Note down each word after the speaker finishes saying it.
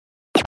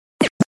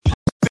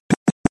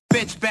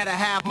Bitch better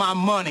have my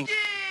money.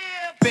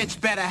 Bitch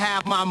better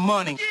have my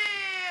money.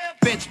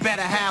 Bitch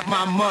better have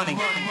my money.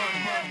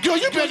 Girl,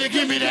 you better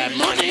give me that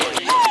money.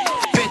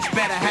 Bitch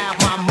better have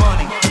my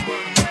money.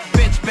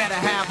 Bitch better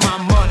have my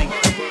money.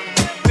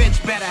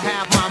 Bitch better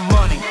have my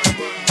money.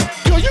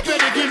 Girl, you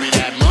better give me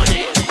that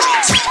money.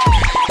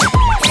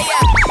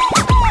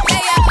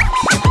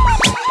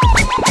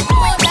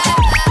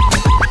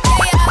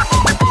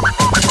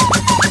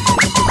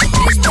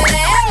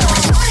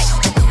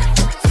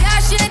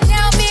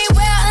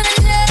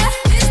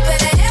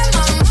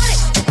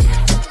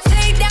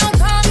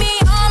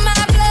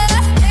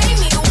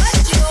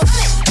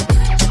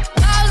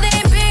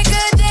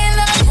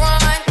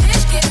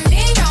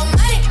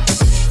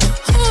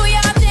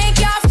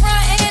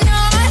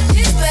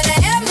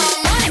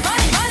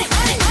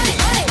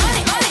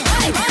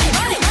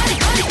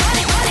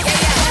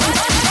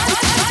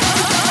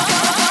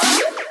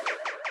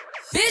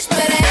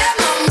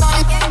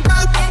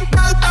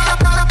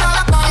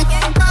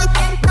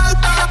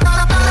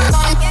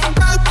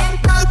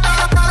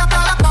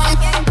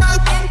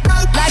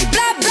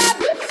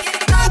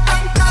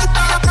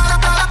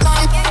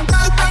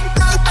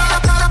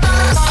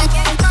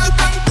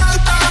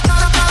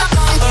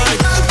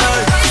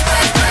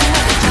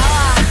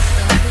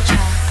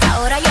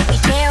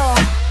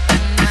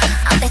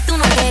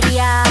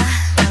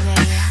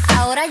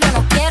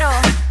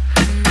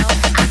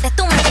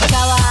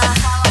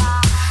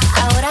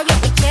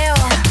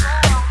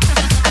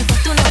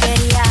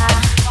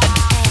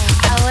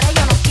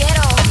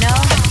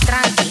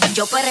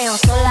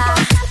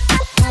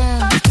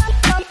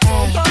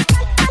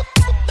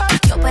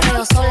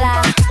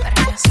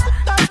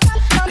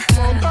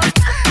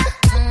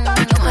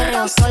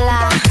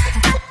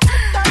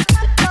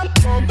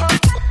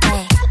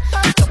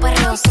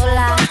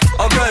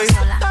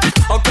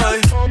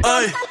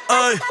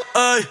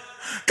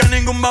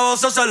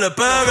 Se le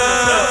pegue.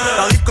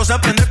 La disco se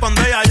prende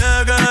cuando ella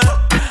llegue.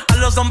 A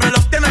los hombres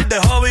los tienes de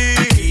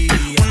hobby.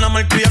 Una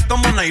malcria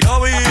como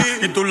Nairobi.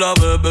 Y tú la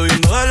ves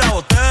bebiendo de la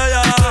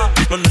botella.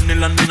 Los nenes y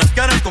las nenas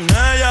quieren con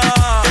ella.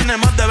 Tiene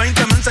más de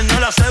 20, me enseñó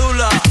la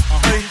cédula.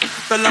 Ey,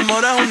 del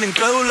amor es una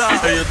incrédula.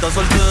 Ella está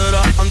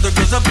soltera antes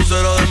que se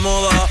pusiera de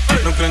moda.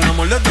 No creen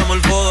amor, le damos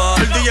el foda.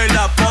 El DJ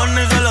la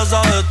pone y se la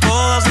sabe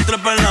toda. Se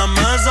trepa en la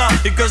mesa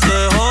y que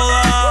se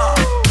joda.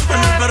 En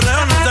el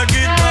perreo no se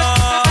quita.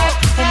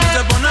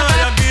 Se pone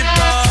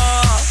bellaquita,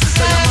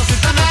 te llama si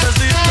te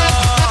necesita,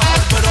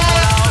 pero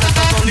por ahora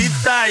está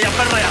solita, ella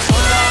perrea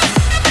sola.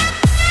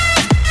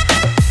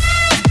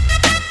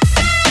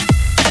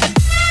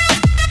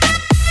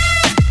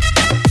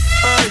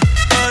 Ay,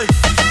 ay.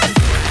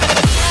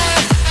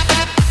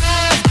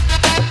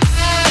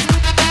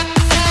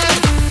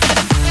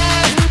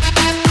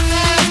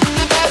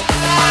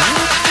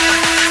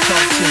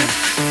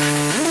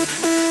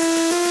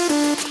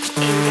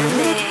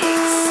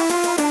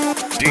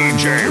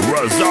 DJ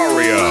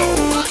Rozario.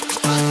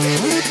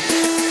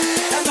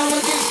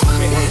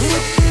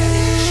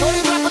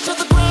 Shorty drop her to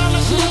the ground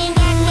and she ain't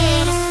got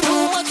manners.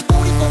 Too much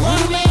booty for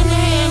one man to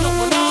handle.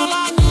 When all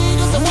I need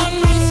is a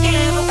one-night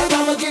scandal. And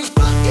I'ma get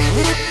fucking.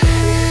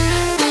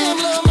 Damn,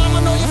 little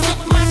mama, know you fit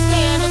my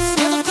standards.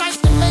 You're the type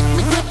to make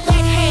me grip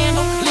that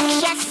handle. Lick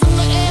shots in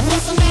the air,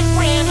 bustin' that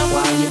random.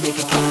 Why you make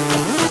it come?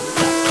 You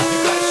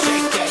gotta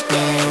shake that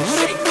thing,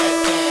 shake that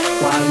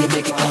thing. Why you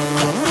make it come?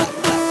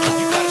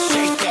 You gotta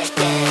shake that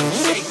thing,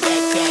 shake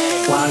that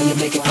thing. Why you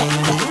make it come?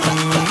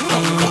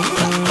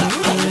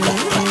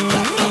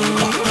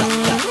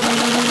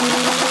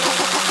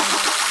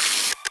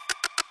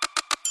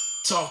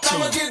 Talk to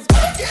me.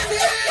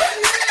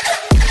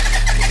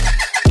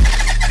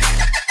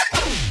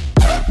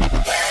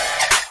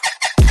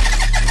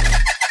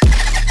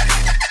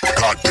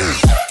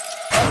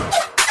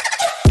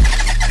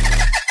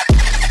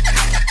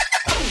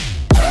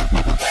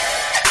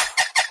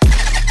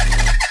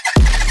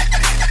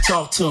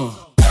 Talk to him.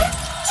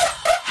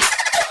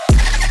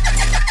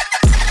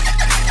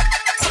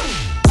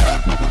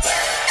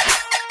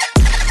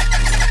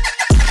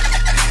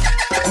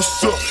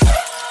 What's up?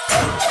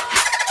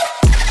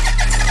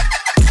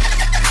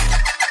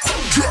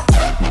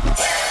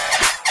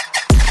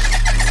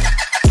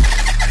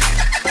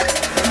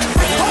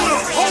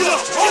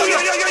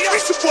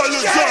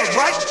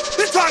 Right?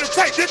 This trying to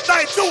take this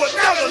thing to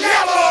another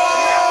level.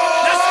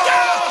 Let's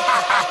go.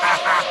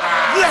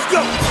 Let's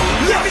go.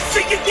 Let me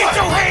see you get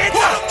your hands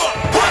up.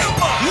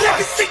 Let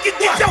me see you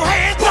get your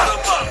hands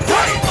up.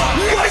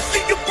 Let me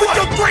see you put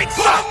your drinks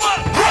up.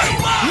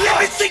 Let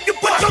me see you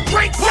put your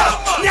drinks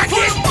up. Now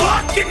get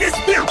buck in this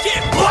beer.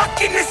 Get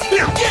buck in this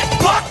beer. Get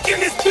buck in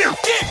this beer.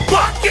 Get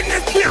buck in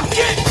this beer.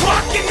 Get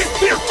buck in this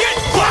beer. Get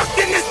buck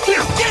in this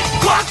beer. Get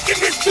buck in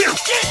this beer.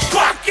 Get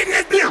buck in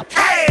this beer.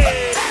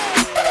 Hey.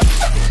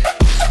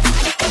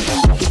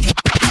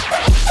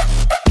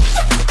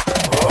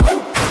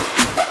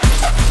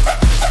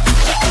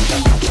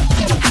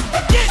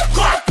 Get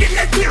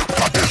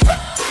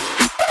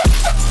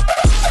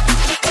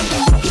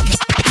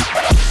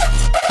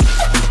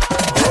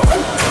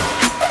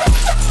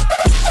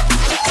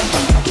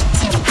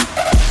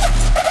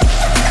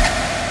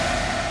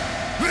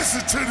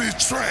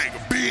Swag,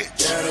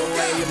 bitch. Girl, the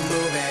way you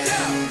moving,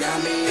 got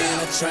me in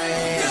a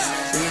trance.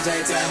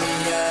 DJ, turn me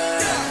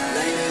up.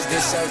 Ladies,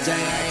 this your jam.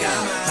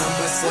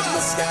 I'ma sip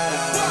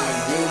Moscato.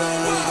 You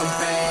gon' lose them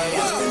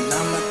fans. And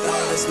I'ma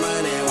throw this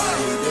money while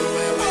you do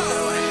it with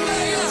no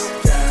hands.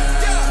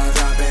 Girl,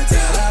 drop it to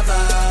the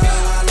floor.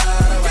 I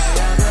love the way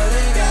you put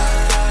it down.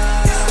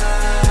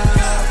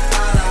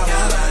 All I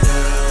wanna do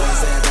is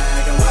sit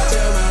back and watch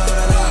you move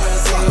and never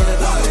see the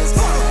darkest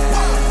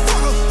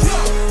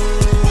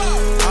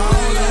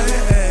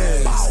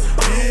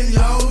in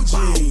your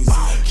jeans,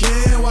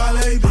 Ken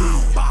Wale B,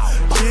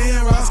 Ken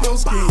Roscoe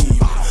Ski.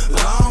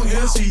 Long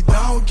hair, she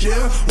don't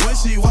care. When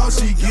she walks,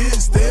 she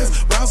gets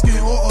stares. Brown skin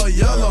or a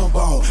yellow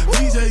bone.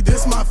 DJ,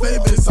 this my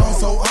favorite song,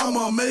 so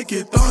I'ma make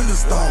it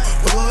thunderstorm.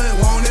 Blood,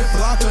 want it,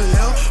 block of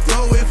hell.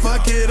 Blow it,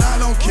 fuck it, I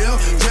don't care.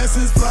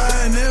 Jessens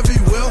flying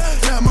everywhere.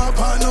 Got my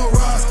partner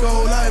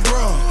Roscoe like,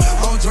 bro,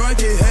 I'm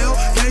drunk as hell.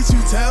 Can't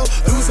you tell?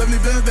 Do 70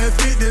 bands that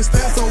fit this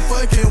stat so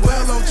fucking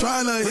well. I'm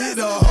tryna hit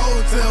the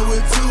hotel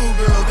with two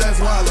girls, that's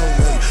wallow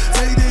me.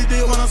 Take this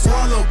deal when I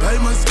swallow. Pay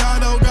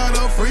Moscato, got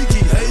a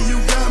freaky. Hey, you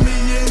got me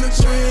in the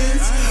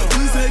trends.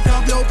 Please take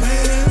off your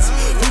pants.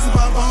 Please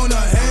pop on the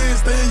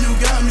handstand. You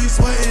got me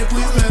sweating.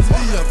 Please pass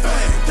me a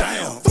bag.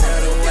 Damn. Girl,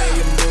 the way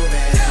you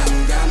moving,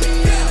 got me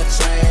in a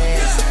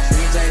trance.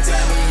 DJ,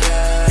 turn me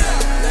up.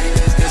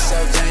 Ladies, this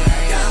your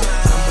jam.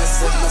 I'ma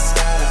sip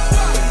Moscato.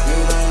 You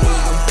gon'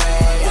 lose them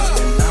fans.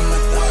 And I'ma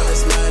throw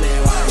this money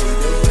while you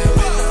do it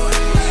with no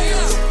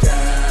hands.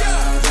 Girl,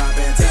 drop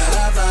it to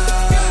the floor.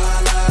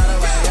 I love the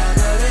way you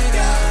put it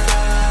down.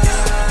 All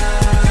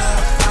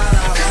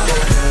I wanna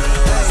do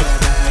is sit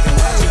back and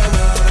watch you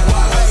move and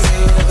never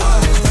see the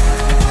darkest time.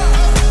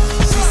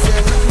 She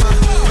said, "Look, my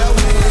love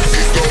is."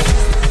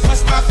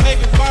 What's my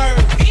favorite word?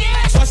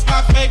 What's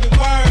my favorite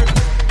word?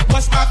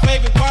 What's my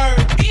favorite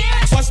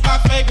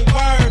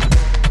word?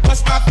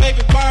 What's my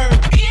favorite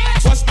word? What's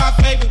my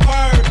favorite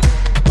word?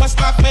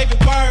 What's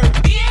my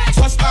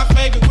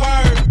favorite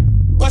word?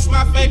 What's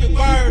my favorite word? What's my favorite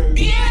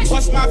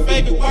word? What's my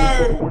favorite word?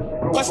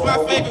 What's my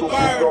favorite word? What's my favorite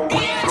word?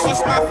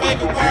 What's my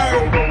favorite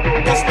word?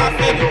 What's my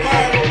favorite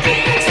word?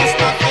 What's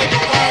my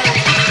favorite word?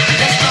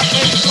 What's my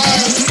favorite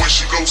word? When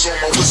she goes on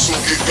my whistle,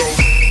 it goes.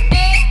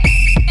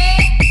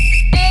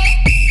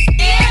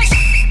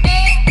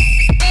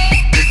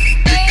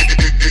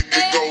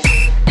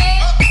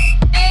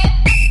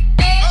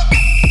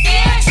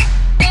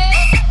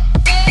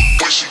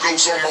 When she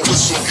goes on my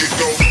whistle, it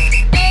goes.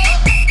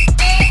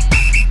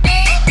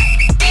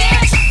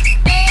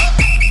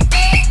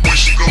 When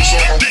she goes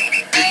on my dick,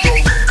 it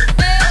goes.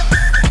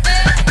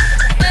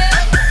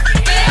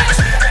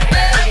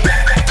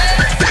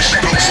 When she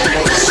goes on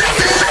my whistle,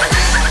 it goes.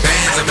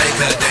 Bands will make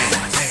her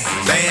dance.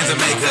 Bands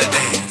will make her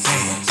dance.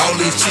 All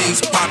these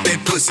chicks popping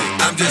pussy,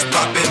 I'm just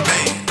popping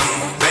bands.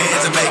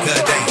 Bands will make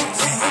her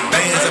dance.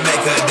 Bands will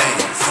make her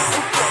dance.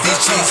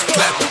 These chicks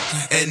clapping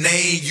and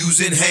they ain't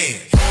using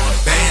hands.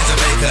 Bands will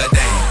make her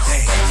dance.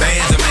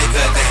 Bands will make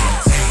her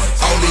dance.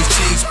 All these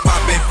chicks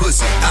popping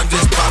pussy, I'm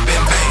just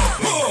popping bands.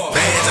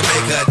 Bands will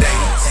make her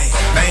dance.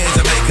 Bands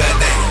will make her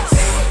dance.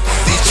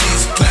 These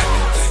chicks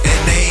clapping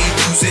and they ain't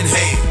using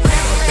hands.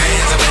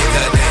 Bands will make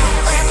her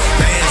dance.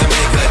 Bands will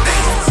make her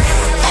dance.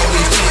 All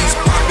these chicks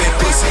popping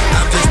pussy,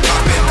 I'm just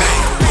popping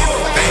bands.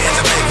 Bands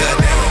will make her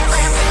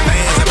dance.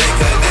 Bands will make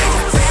her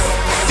dance.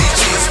 These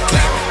chicks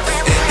clapping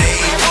and they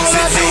ain't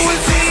using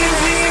hands.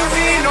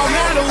 No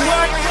matter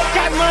what,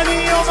 got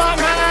money on my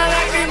mind,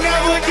 I can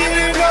never get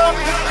enough.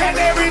 And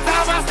every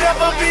time I step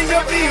up in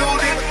the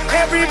building,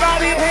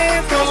 everybody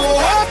hands go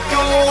up,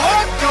 go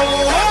up, go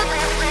up.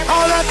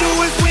 All I do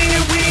is win,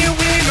 win,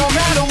 win, no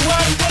matter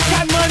what.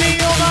 Got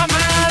money on my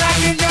mind, I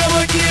can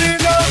never get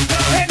enough.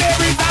 And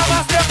every time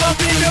I step up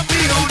in the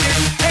building,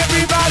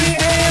 everybody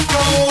hands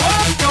go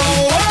up, go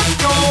up,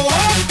 go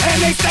up. And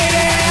they stay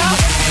there,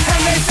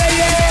 and they say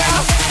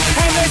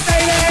yeah, and they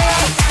say there.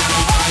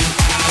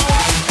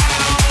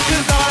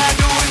 Cause all I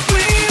do is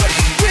win,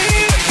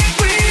 win,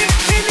 win.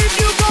 And if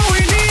you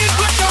going in,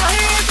 put your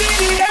hands in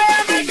the air,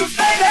 make them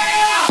stay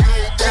there.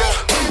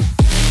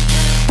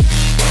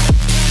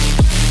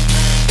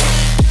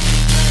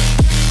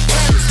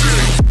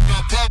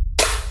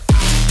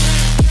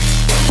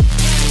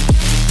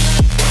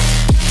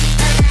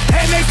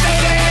 And they stay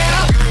there. And they stay there.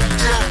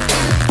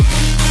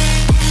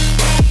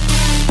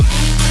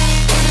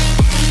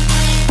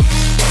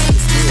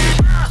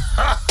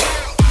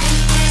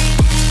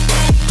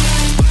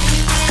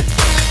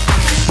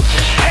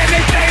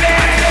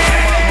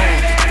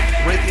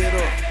 Break it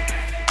up,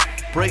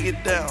 break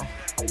it down,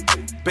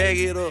 bag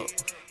it up,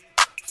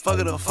 fuck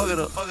it up, fuck it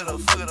up, fuck it up,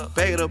 fuck it up,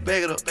 bag it up,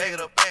 bag it up, bag it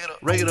up, bag it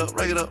up, rake it up,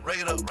 rake it up, rake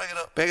it up, rake it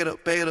up, bag it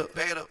up, bag it up,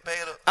 bag it up, bag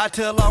it up. I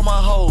tell all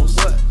my hoes,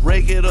 what?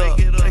 Rake it up,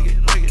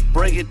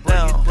 break it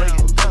down,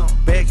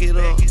 bag it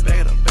up,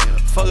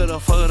 fuck it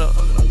up, fuck it up,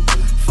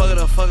 fuck it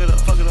up, fuck it up,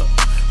 fuck it up,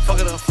 fuck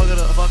it up, fuck it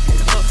up, fuck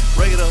it up,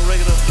 rake it up,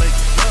 rake it up, rake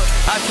it up.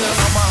 I tell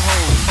all my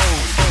hoes,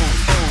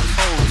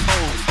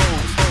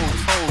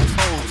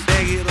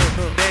 bag it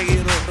up, bag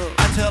it up.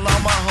 I tell all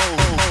my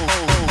hoes,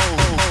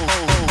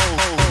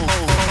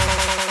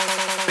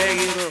 bag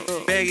it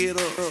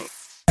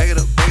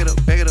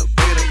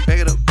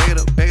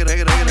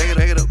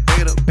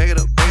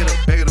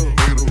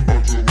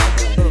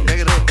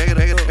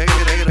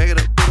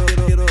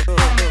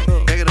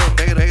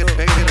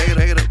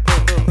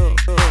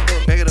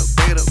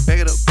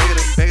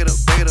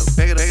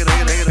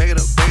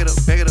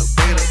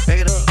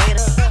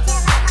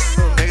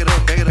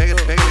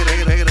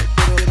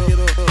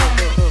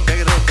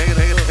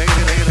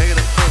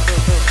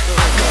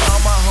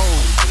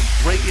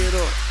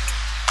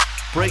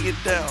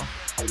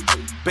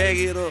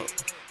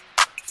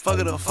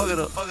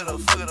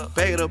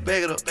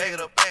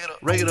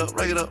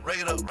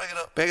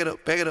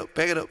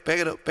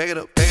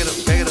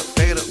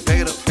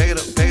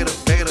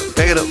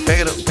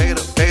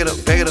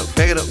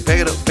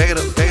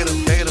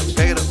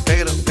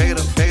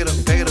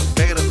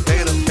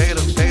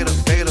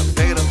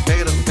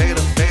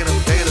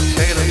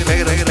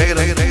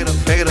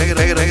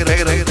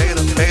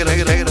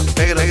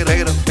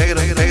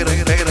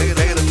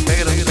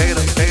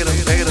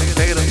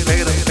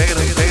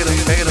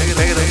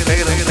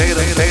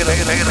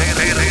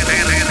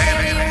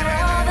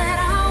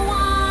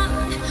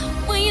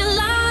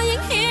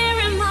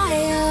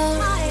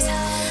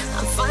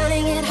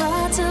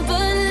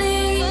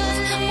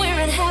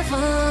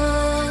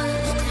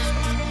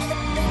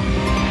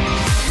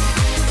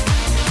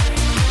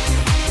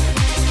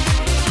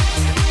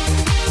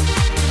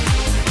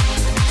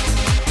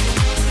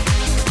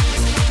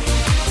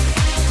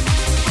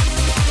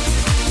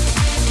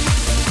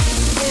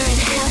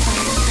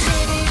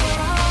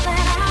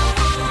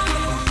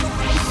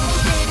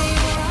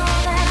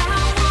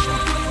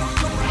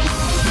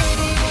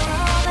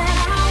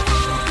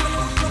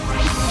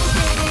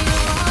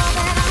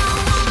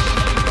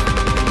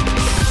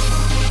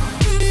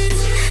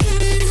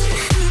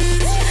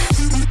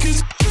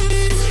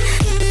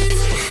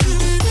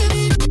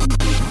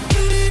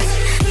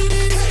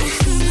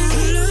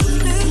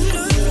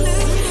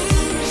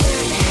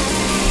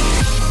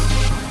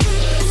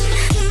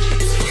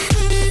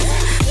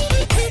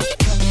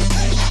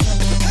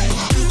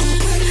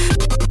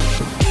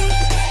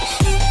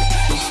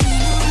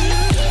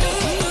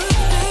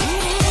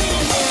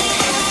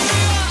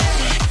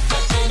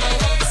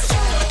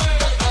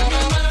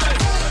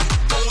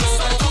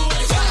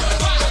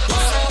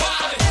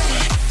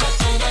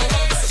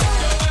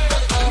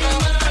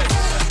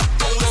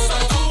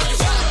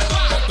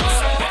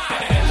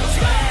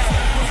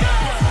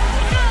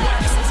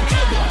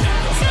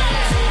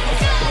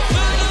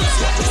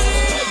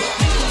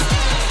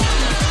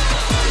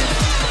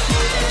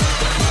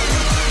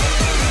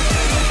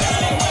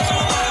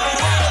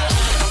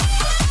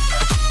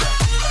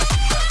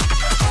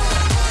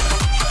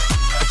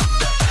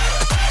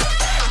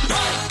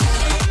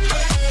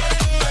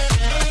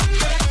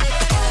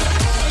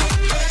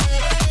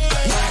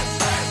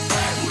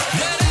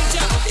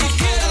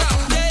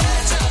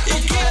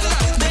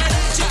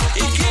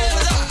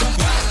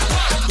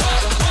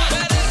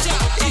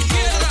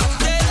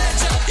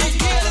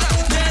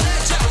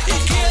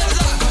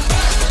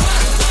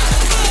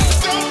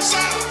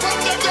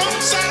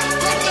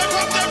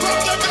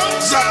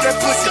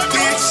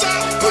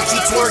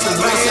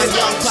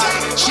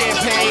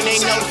Champagne, they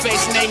know the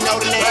face and they know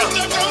the name.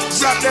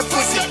 Drop that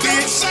pussy,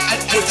 bitch.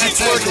 What you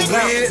twerking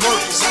with?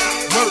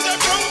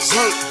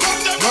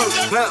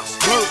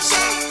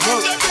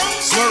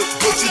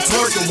 What you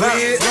twerking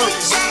with?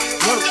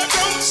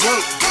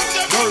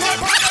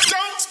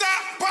 Don't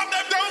stop, pop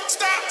that, don't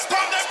stop,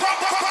 pop that, pop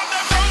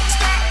that, don't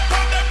stop,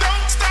 pop that,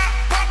 don't stop,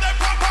 pop that,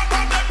 pop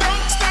that,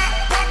 don't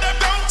stop, pop that,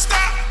 don't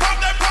stop, pop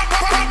that, pop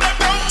that,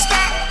 don't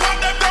stop, pop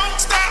that, don't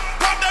stop,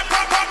 pop that,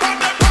 pop that.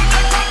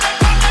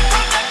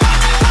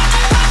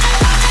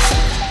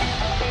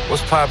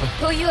 What's poppin'?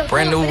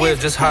 Brand new whip,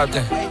 just hopped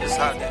in.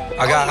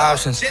 I got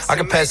options. I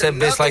can pass that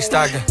bitch like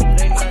Stockton.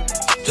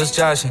 Just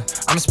joshing.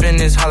 I'm spending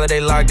this holiday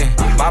locked in.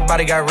 My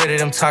body got rid of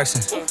them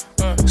toxins.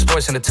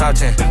 Sports in the top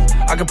 10.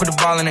 I can put the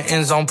ball in the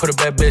end zone, put a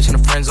bad bitch in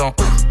the friend zone.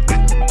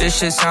 This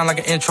shit sound like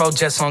an intro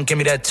jet song. Give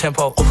me that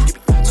tempo.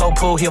 Told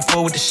Pooh he a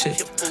fool with the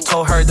shit.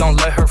 Told her don't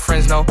let her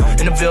friends know.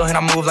 In the Ville, and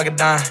I move like a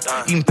dime.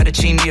 Eating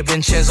fettuccine at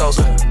Vincenzo's.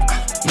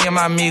 Me and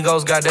my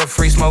amigos got that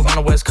free smoke on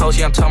the West Coast.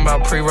 Yeah, I'm talking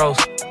about pre-rolls.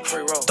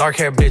 Dark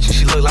hair bitch, and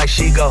she look like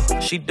she go.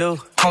 She do.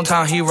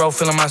 Hometown hero,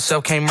 feeling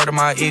myself, can't murder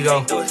my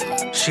ego.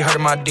 She heard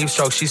of my deep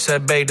stroke. She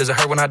said, babe, does it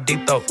hurt when I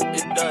deep throat?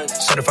 It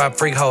does. Certified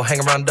freak hoe, hang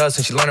around dust,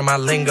 and she learning my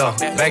lingo.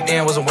 Back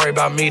then, wasn't worried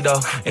about me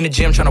though. In the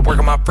gym, trying to work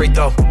on my free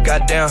throw.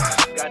 Goddamn.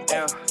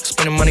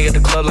 Spending money at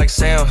the club like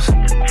Sam's.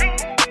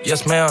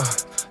 Yes, ma'am.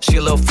 She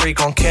a little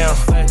freak on cam,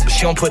 but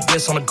she don't put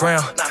this on the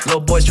ground.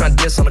 Little boys tryna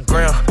diss on the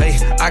ground. Hey,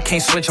 I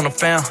can't switch on the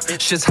fan.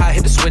 Shit's hot,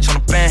 hit the switch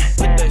on the fan.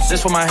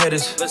 This where my head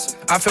is.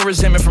 I feel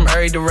resentment from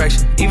every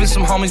direction. Even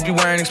some homies be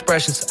wearing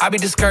expressions. I be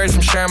discouraged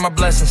from sharing my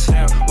blessings.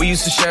 We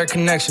used to share a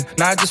connection.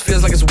 Now it just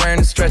feels like it's wearing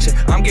and stretching.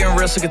 I'm getting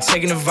real sick of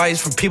taking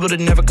advice from people that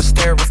never could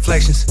stare at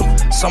reflections.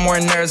 Somewhere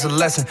in there is a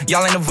lesson.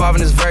 Y'all ain't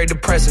evolving, it's very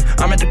depressing.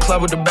 I'm at the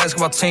club with the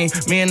basketball team.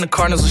 Me and the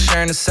Cardinals are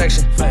sharing a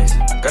section.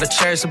 Gotta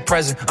cherish the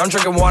present. I'm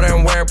drinking water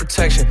and wearing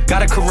protection.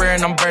 Got a career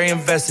and I'm very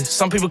invested.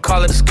 Some people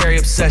call it a scary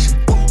obsession.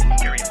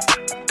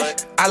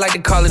 I like to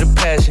call it a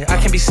passion. I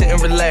can't be sitting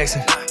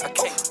relaxing.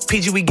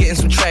 PG, we getting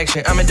some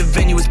traction. I'm at the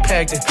venue, it's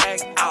packed in.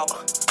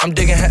 I'm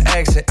digging her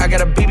accent. I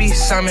got a BB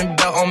Simon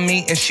belt on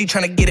me and she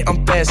tryna get it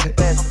unfastened.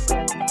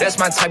 That's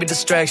my type of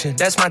distraction.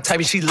 That's my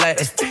type of she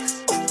Latin.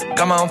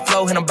 Got my own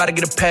flow and I'm about to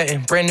get a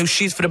patent. Brand new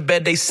sheets for the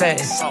bed, they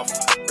satin.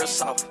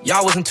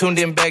 Y'all wasn't tuned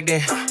in back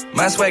then.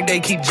 My swag, they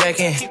keep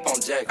jacking.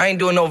 I ain't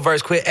doing no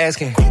verse, quit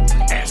asking.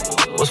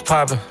 What's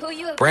poppin'?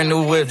 Brand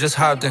new whip, just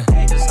hopped in.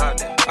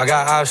 I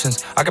got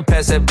options, I can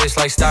pass that bitch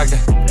like Stockton.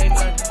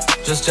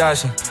 Just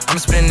joshing, I'm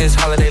spending this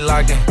holiday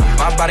locked in.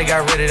 My body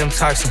got rid of them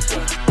toxins.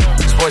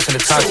 Sports in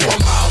the top 10. So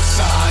I'm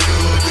outside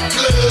of the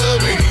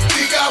club and they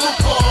think I'm a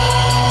pawn.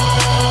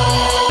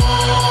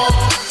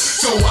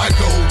 So I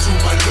go to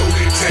my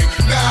loaded tank,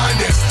 9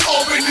 that's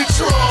open the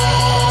trunk.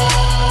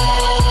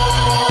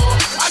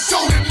 I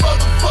told that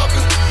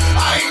motherfucker,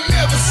 I ain't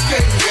never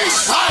scared.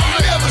 I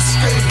ain't never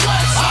scared.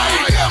 I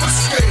ain't never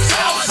scared.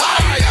 I ain't never scared. I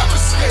ain't never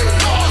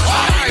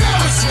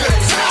scared.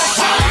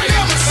 I ain't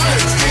never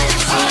scared.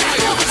 I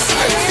ain't never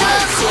scared.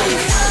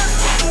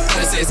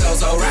 Let's say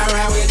so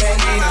round with that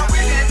Nina.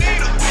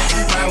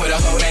 Ride with a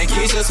hoe named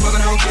Keisha,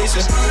 smoking on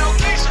Keisha.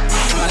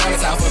 My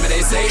diamonds out for me,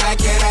 they say I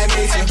cannot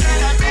meet you.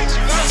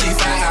 She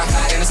fly out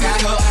high in the sky,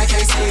 ho, I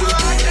can't see you.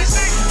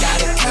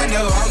 Got a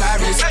condo on my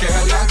wrist, girl,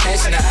 I'm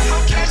cashing out.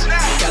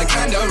 Got a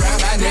condo around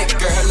my neck,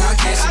 girl, I'm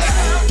cashing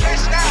out.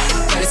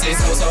 Let's say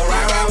so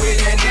round with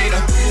that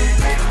Nina.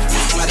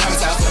 My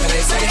diamonds out for me,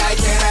 they say I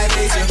cannot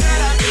meet you.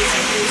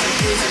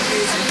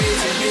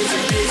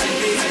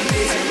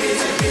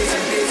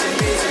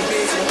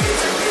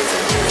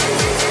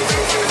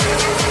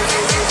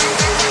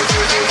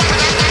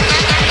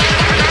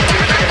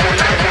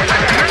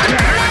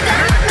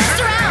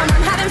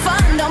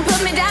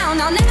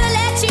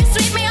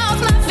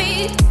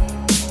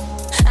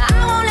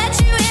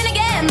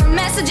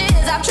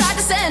 I've tried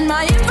to send,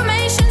 my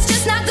information's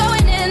just not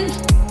going in.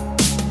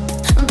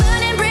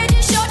 Burning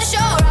bridges shore to shore,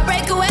 I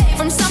break away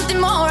from something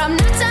more. I'm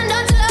not turned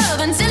on to love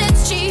until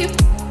it's cheap.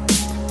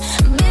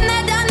 Been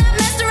there, done that,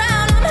 messed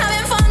around, I'm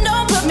having fun,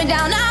 don't put me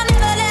down. I'll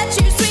never let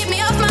you sweep me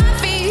off my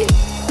feet.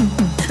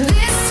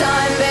 This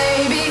time,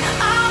 baby,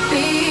 I'll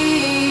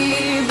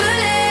be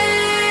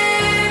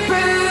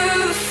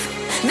bulletproof.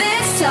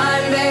 This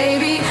time,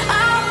 baby,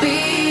 I'll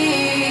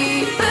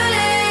be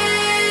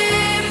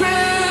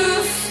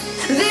bulletproof.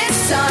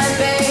 This time,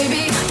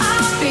 baby,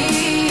 I'll be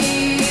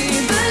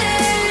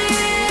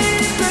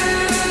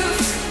bulletproof.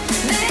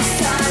 This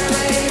time,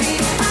 baby,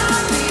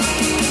 I'll be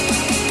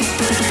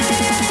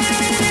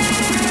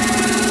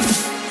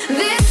bulletproof.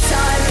 This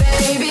time,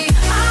 baby,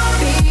 I'll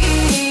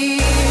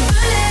be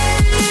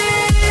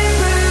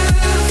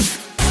bulletproof.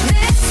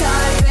 This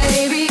time,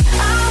 baby,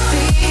 I'll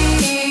be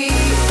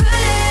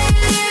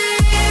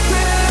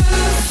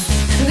bulletproof.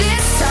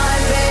 This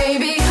time,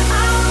 baby,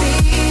 I'll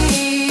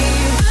be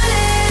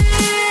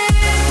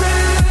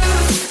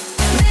bulletproof.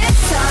 This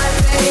time,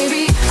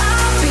 baby,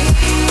 I'll be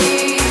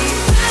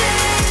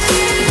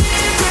bulletproof.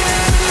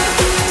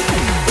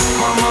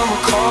 My mama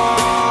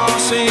called,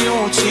 see you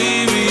on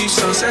TV.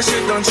 Sunset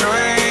shit done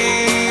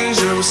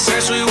changed. Ever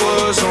since we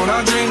was on,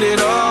 I dreamed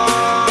it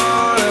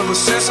all. Ever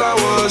since I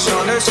was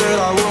young, they said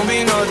I won't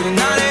be nothing.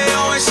 Now they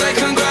always say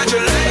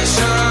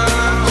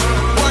congratulations.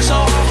 Worked so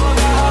hard,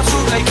 forgot how to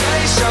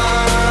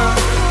vacation.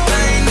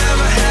 They ain't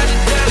never had the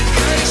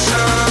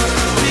dedication.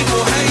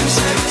 People hate,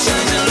 say we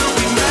changing, look,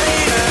 we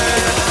made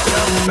it.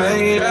 Yeah, we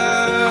made it.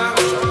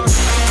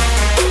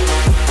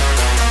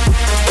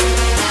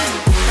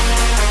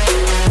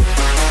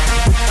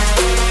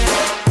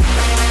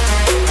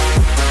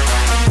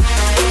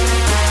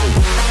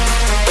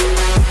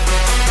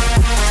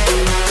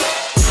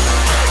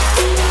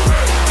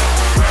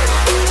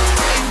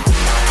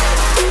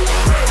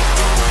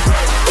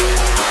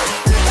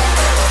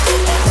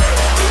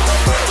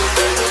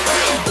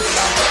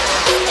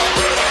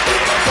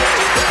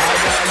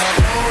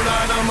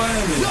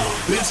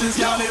 Bitches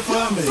counting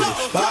for me.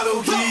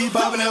 Bottle keep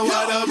popping that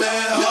water,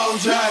 man, whole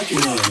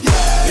jacket.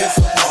 It's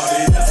a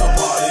party, it's a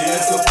party,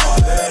 it's a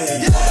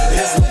party.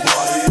 It's a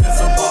party,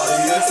 it's a party,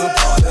 it's a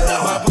party.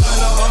 My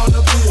blunt on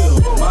the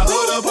pill, my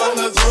hood up on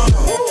the drum.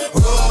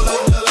 Roll up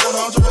the line,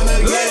 I'm trying to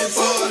get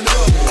fucked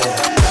up.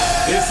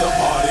 It's a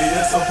party,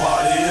 it's a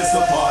party, it's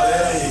a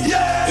party.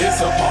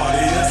 It's a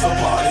party, it's a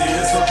party,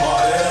 it's a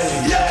party.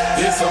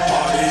 It's a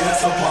party,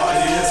 it's a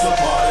party, it's a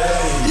party.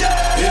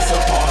 It's a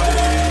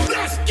party.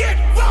 Let's get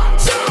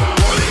fucked up.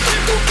 Party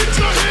people, get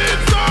your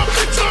hands up,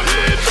 get your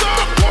hands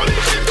up. Party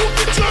people,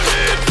 get your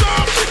hands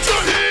up, get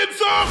your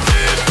hands up,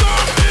 hands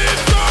up,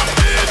 hands up,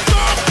 hands up,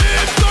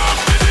 hands up,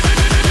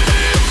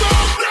 hands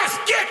up. Let's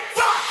get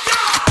fucked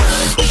up.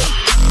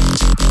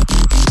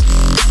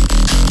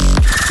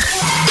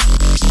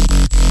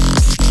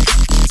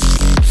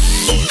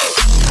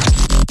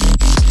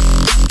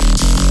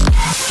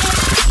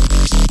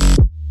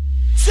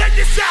 Check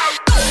this out.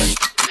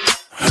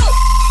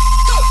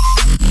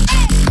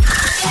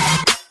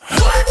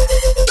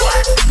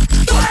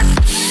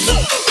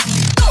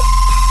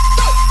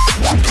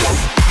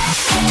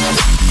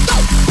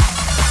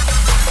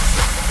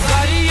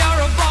 Buddy,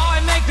 you're a boy,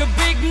 make a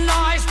big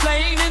noise,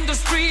 playing in the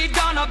street,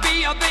 gonna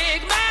be a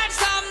big man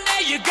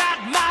someday. You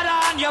got mud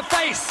on your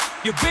face,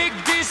 you big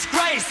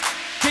disgrace,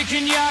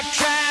 kicking your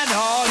can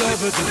all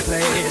over the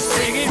place,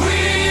 singing,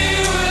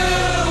 we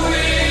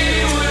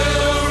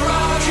will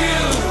rock you.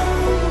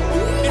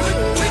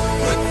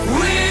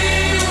 We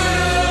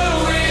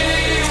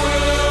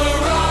will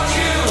rock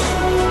you.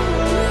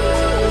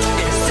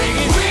 It's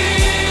singing, we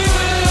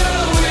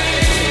will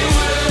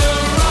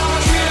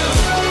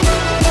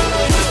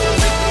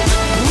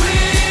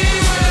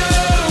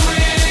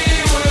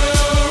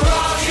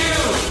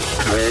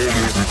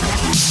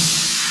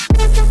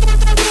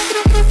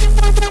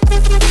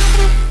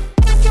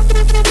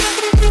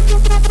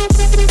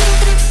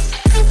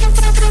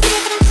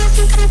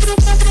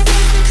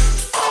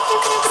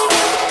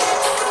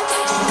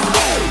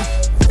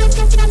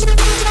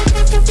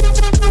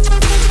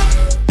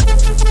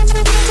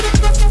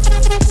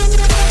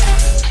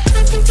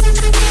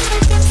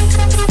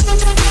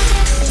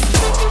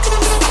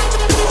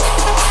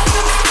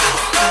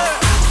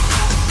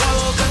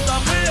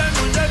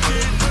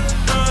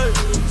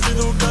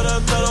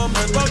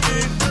pa' aquí,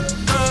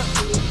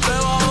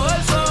 debajo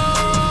del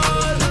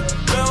sol,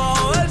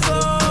 debajo del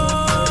sol.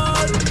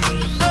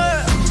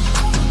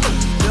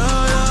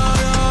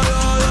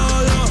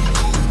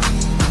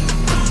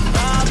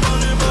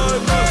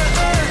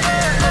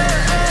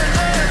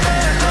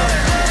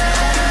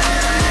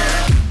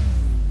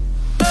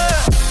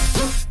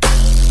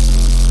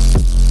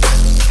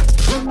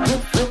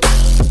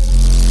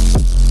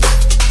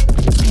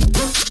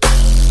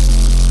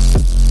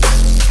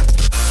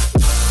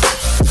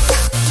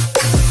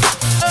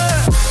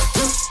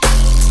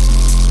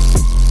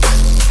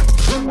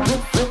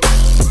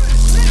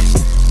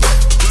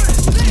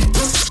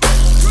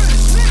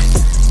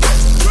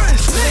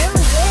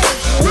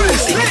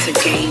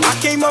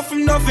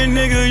 From nothing,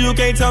 nigga, you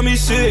can't tell me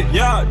shit,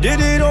 yeah.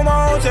 Did it on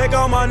my own, check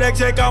out my neck,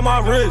 check out my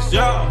wrist,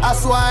 yeah. I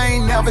swear I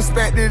ain't never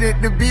expected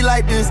it to be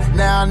like this.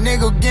 Now a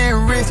nigga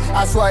getting rich,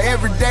 I swear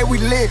every day we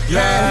lit,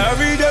 yeah.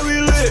 Every day we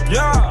lit,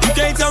 yeah. You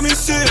can't tell me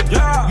shit,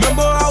 yeah.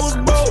 Remember I was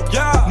broke,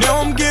 yeah.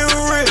 Now I'm getting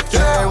rich,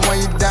 yeah. When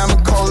you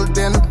diamond colder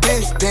than a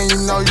bitch, then you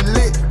know you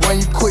lit.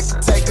 When you quit to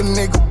take a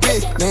nigga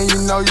bitch, then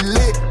you know you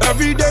lit.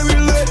 Every day we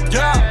lit,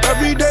 yeah.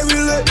 Every day we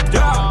lit,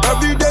 yeah.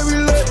 Every day we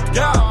lit,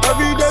 yeah.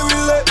 Every day we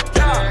lit,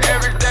 yeah.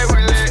 Every day we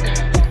lit,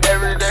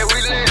 every day we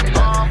lit,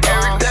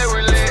 every day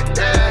we lit,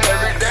 yeah.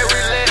 Every day we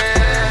lit.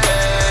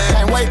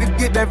 Can't wait to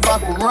get that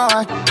vodka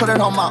run, put it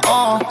on my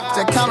arm.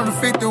 Just counted to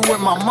 50 with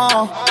my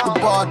mom. The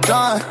ball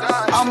done,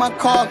 all my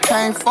car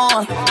came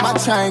from. My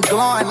chain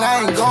glowing,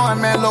 I ain't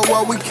going, man. Look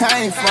where we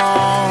came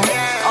from.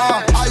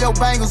 All your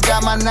bangles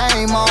got my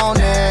name on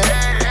it.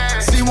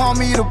 She want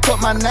me to put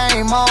my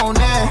name on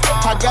it.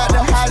 I got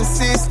the hottest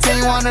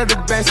 16, one of the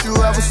best you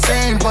ever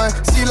seen. But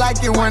she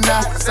like it when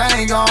I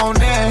sing on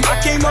it. I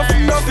came up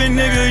from nothing,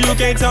 nigga, you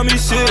can't tell me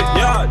shit,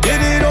 yeah.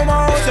 Did it on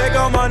my own, check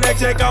out my neck,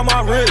 check out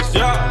my wrist,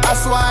 yeah. I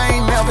swear I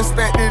ain't never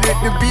expected it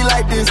to be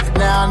like this.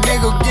 Now a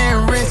nigga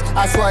getting rich,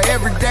 I swear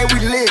every day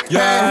we lit,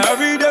 yeah.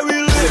 Every day we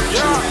lit,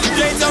 yeah. You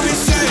can't tell me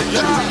shit,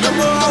 yeah.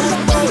 Remember I was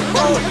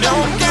broke, now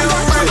I'm getting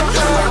rich,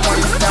 yeah. When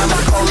you stand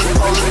up,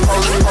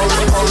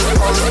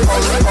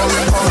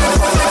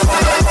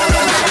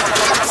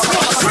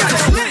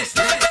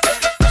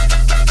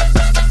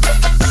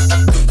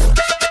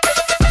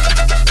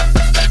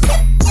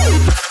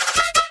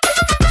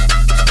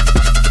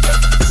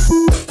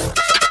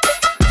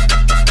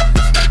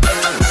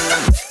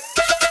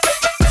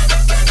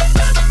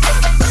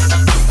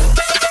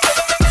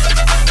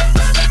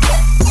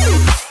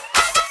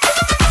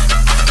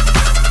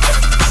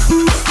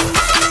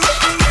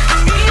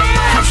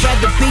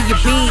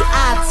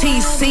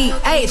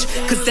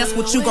 cause that's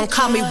what you gon'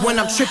 call me when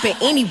I'm trippin'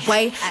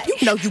 anyway. You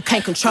know you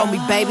can't control me,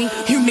 baby.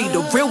 You need a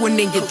real one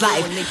in your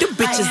life. The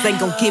bitches ain't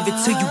gon' give it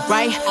to you,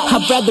 right?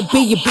 I'd rather be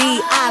your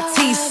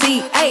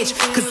B-I-T-C-H,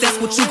 cause that's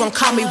what you gon'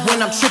 call me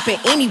when I'm trippin'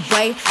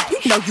 anyway. You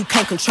know you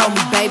can't control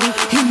me, baby.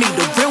 You need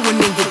a real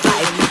one in your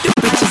life. The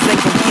bitches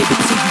ain't gon' give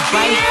it to you,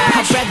 right?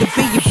 I'd rather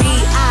be your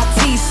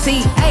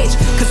B-I-T-C-H,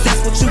 cause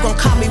that's what you gon'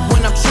 call me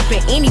when I'm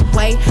trippin'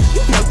 anyway.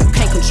 You know you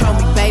can't control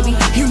me, baby.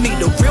 You need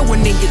a real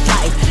one in your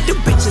life. The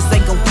bitches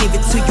ain't gon' give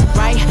it to you,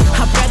 right?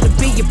 I'd rather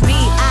be your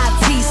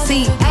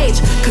B-I-T-C-H,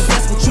 cause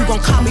that's what you gon'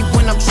 call me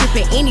when I'm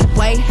trippin'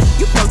 anyway.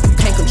 You know you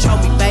can't control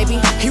me, baby.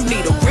 You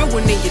need a real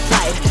one in your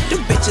life. The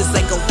bitches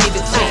ain't gon' give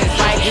it to you,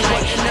 right? It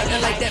wasn't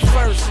nothing like that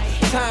first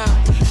time.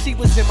 She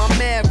was in my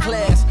math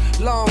class.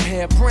 Long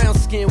hair, brown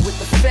skin with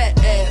the fat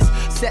ass.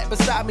 Sat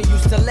beside me,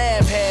 used to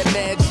laugh, had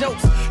mad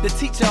jokes. The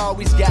teacher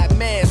always got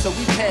mad, so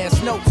we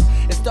passed notes.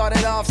 It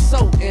started off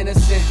so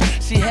innocent.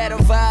 She had a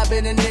vibe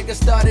and a nigga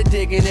started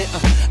digging it.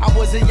 I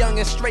was a young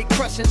and straight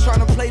crushing, trying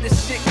to play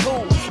this shit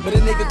cool. But a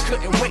nigga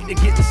couldn't wait to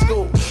get to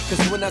school.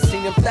 Cause when I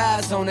seen them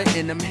thighs on her,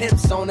 and them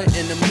hips on her,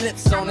 and them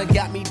lips on her,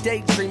 got me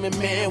daydreaming,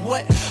 man,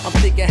 what? I'm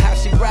thinking how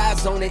she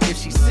rides on it, if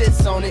she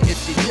sits on it, if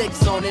she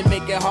licks on it,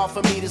 make it hard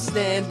for me to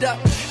stand up.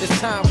 As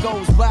time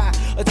goes by,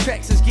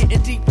 attractions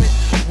getting deeper.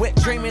 Wet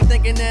dreaming,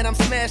 thinking that I'm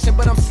smashing,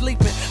 but I'm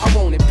sleeping. I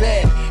want it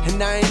bad,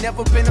 and I ain't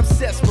never been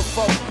obsessed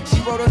before. She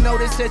wrote a note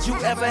that said, you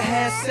ever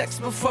had sex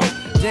before?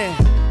 Damn,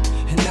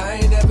 and I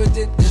ain't ever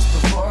did this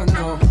before,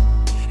 no.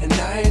 And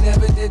I ain't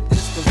ever did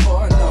this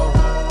before, no.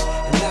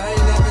 And I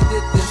ain't never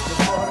did this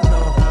before,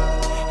 no.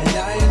 And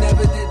I ain't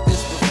never did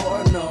this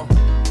before, no.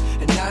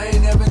 And I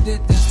ain't never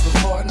did this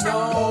before,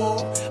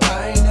 no.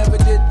 I ain't never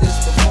did this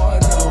before,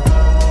 no.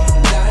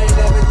 And I ain't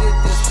never did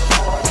this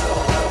before, no.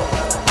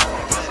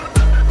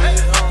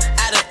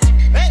 I done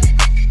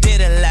did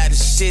a lot of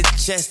shit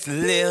just to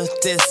live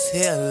this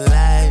here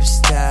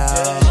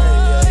lifestyle.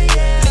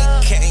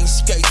 Came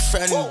straight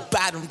from the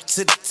bottom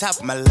to the top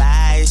of my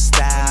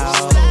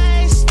lifestyle.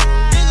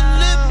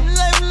 Nigga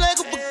living like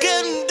a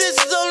beginning, this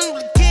is only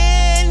the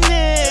beginning.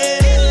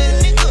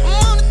 Nigga, I'm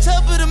on the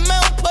top of the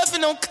mountain,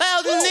 puffing on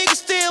clouds, and niggas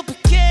still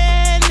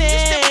beginning.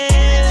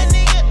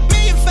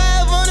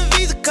 $1,500,000 on a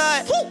Visa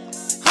card,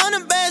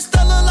 100 bags,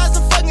 still look like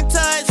some fucking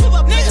ties.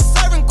 Niggas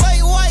serving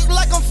great white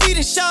like I'm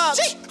feeding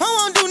sharks. I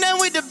won't do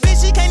nothing with the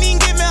bitch, she can't even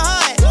get me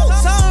hard.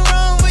 Something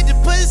wrong with the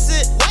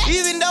pussy,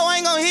 even though I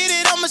ain't gon' hit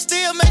it, I'ma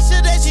still make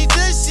sure that she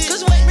does shit.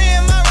 Me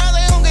and my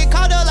Riley don't get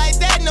caught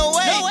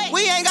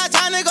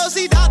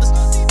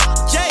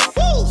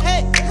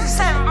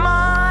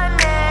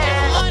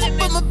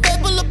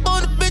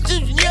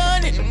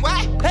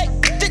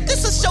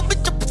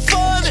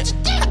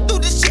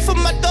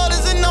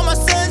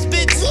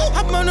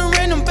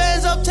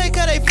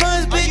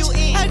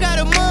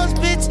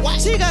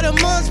She got a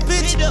month's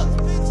bitch.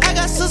 I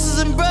got sisters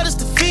and brothers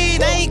to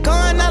feed. I ain't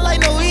going out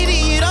like no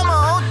idiot. I'm a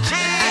OG.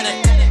 I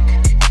done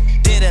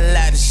did a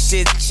lot of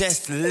shit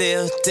just to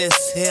live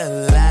this here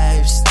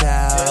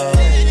lifestyle.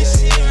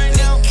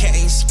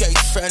 Came straight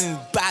from the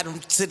bottom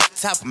to the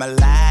top of my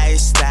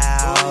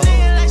lifestyle.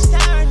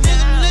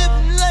 Nigga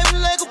living life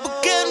like a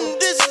beginning.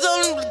 This is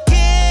only the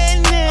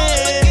beginning.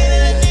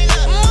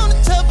 I'm on the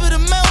top of the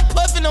mountain,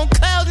 puffing on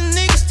clouds, and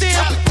niggas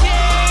still beginning.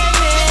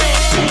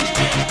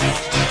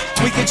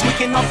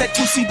 Tweaking off that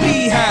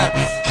 2CB, huh?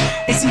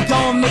 Is he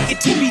gon' make it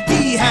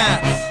TBD, huh?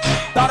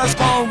 Thought I was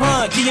gon'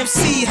 run,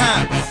 DMC,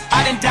 huh?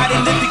 I done died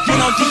and lived again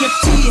on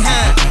DMT,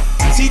 huh?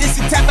 See, this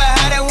the type of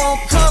high that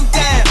won't come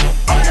down.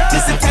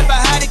 This the type of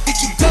high that get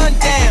you gunned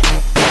down.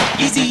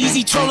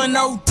 Easy trolling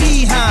OD,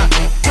 huh?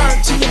 Turn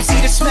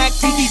TMC to smack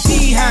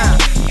PDD, huh?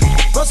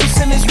 Russell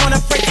Simmons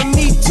wanna pray for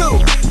me too.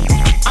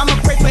 I'ma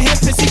pray for him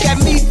cause he got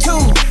me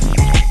too.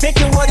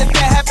 Thinking what if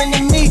that happened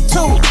to me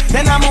too?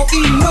 Then I'm on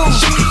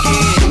E-News.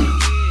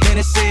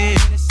 Innocent,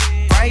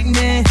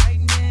 frightening,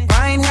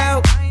 find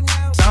help.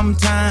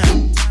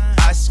 Sometimes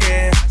I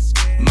scare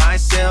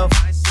myself.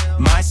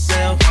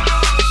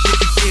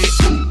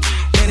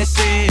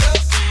 Innocent,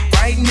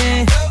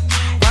 frightening,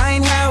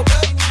 find help.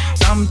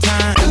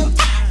 Sometimes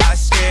I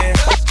scare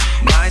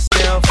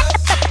myself.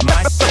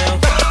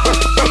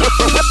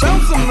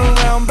 Bouncing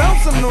around,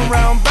 bouncing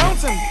around,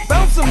 bouncing,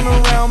 bouncing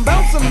around,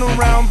 bouncing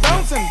around,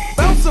 bouncing,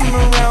 bouncing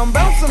around,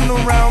 bouncing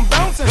around,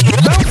 bouncing,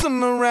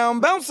 bouncing around,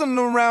 bouncing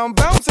around,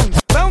 bouncing,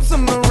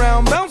 bouncing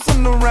around,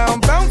 bouncing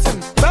around, bouncing,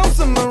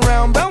 bouncing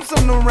around,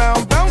 bouncing around,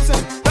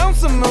 bouncing,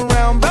 bouncing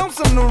around,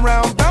 bouncing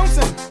around,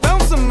 bouncing,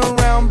 bouncing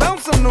around,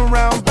 bouncing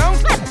around,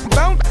 bounce,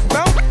 bounce,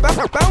 bounce,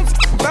 bounce,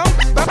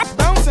 bounce, bounce,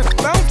 bouncing,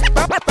 bounce,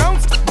 bounce,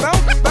 bounce,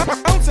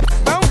 bounce, bouncing,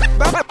 bounce,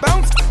 bounce,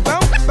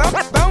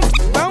 bounce,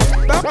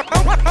 bounce,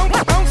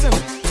 bounce, bouncing.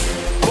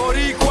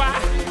 Boricua,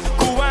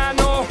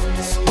 cubano,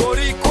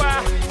 boricua,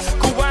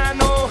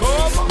 cubano,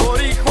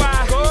 boricua,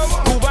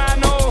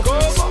 cubano,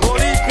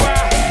 boricua.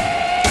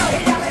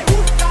 Ella le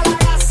gusta la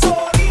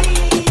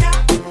gasolina,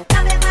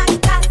 dame más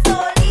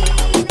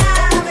gasolina.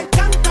 Me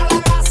encanta la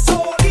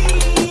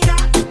gasolina,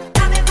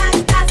 dame más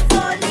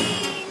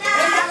gasolina.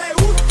 Ella le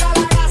gusta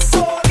la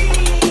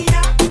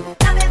gasolina,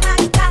 dame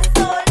más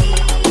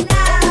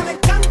gasolina. Me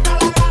encanta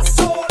la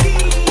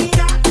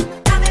gasolina,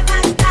 dame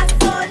más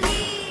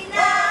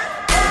gasolina.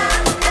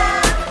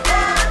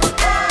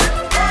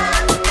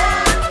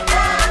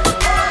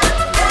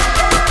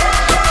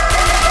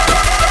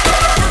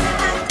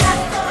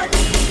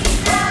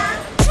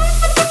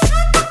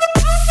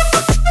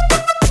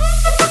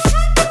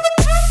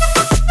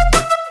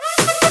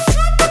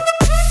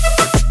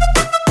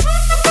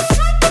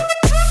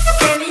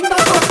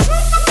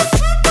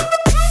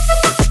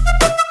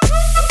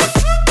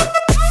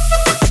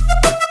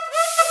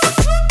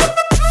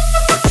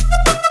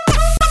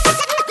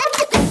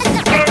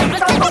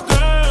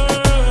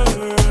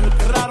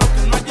 Raro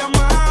que no has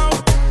llamado,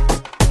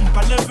 un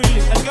par de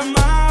filis he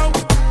quemado,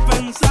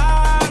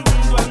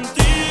 pensando en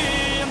ti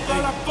en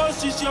todas las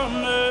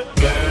posiciones.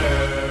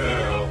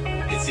 Girl,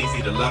 it's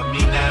easy to love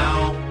me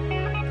now.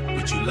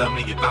 Would you love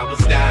me if I was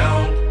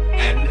down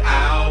and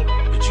out?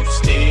 Would you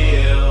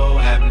still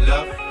have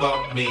love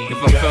for me?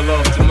 If I fell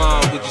off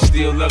tomorrow, would you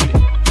still love me?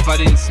 If I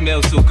didn't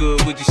smell so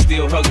good, would you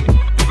still hug me?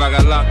 If I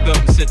got locked up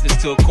and sentenced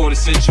to a quarter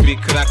century,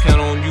 could I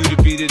count on you to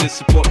be there to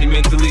support me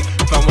mentally?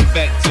 If I went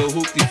back to a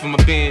hoopty for my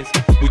bands,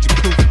 would you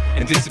poof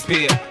and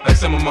disappear like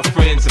some of my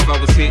friends? If I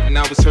was hit and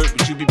I was hurt,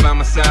 would you be by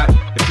my side?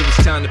 If it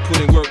was time to put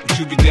in work, would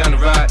you be down to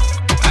ride?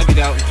 I get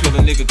out and kill a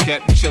nigga,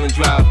 cap, and chill and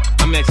drive.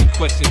 I'm asking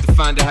questions to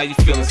find out how you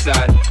feel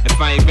inside. If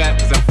I ain't rap,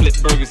 cause I flip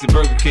burgers at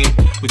Burger King,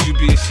 would you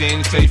be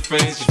ashamed to tell your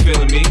friends you're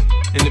feeling me?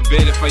 In the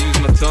bed, if I use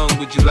my tongue,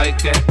 would you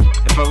like that?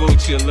 If I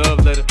wrote you a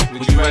love letter,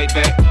 would you write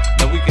back?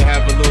 Now we can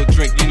have a little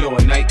drink, you know,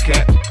 a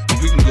nightcap.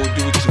 And we can go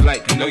do what you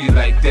like, I know you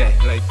like that.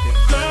 Girl,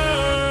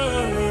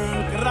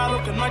 qué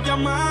raro que no has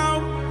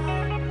llamado,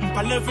 un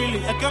par de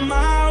filis he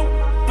quemado,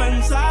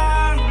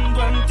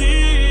 pensando en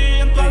ti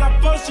en todas las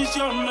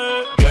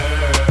posiciones.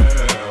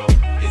 Girl,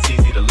 it's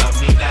easy to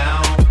love me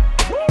now.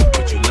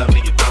 Would you love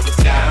me if I was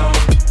down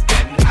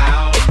and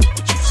out?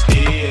 Would you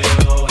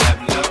still have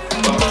love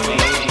for me?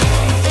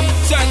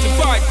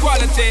 Certified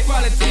quality.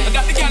 I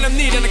got the kind of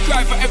need and I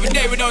cry for every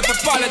day without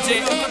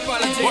apology.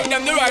 Walk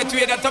them the right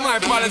way, that's my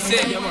policy.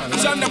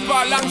 Shonda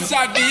Paul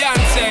alongside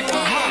Beyonce.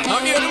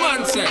 I'm here the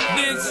man say,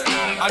 this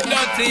I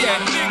dirty, yeah,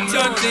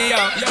 dirty,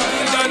 yeah,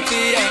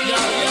 dirty, yeah,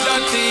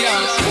 dirty, yeah.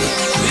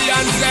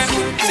 Beyonce,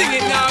 sing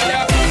it now,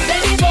 yeah.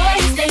 Baby boy,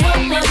 you stay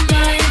on my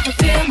mind,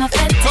 fulfill my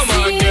fantasy. Come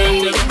on, girl,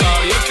 tell me how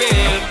you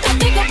feel. I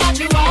think about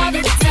you all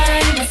the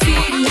time, I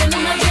see you in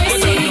my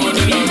dreams.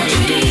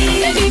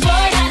 Baby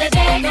boy, not a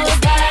day goes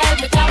by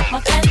without my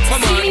fantasy.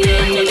 Come on,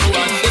 girl, tell me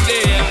what's the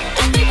deal.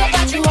 I think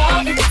about you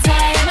all the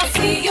time, I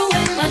see you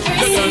in my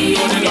dreams.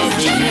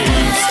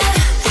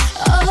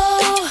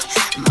 Oh,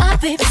 my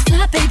baby's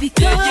fly, baby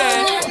girl.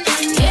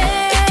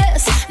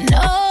 Yes,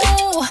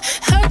 no,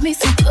 hurt me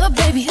so good,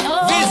 baby.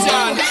 Oh,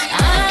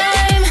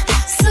 I'm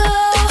so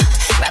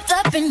wrapped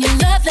up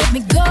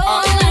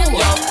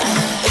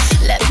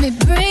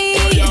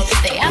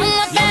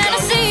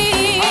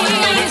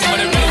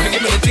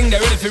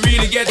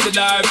get to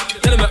dive.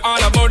 Tell me all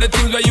about the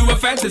things where you were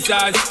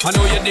fantasize. I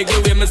know you dig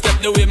the way me step,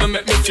 the way me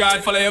make me try.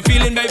 Follow your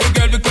feeling, baby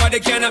girl, because they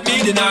cannot be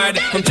denied.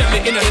 Come check me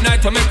in the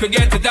night, I make we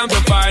get it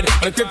amplified.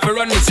 On a crib for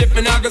run the ship,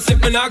 and I go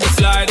slip, and I go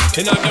slide.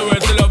 In other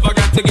words, the love I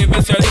got to give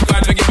it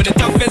certified. We give it the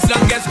toughest,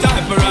 longest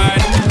time for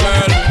ride,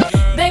 girl.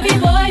 Baby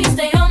boy, you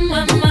stay on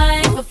my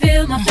mind,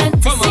 fulfill my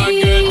fantasy. Come on,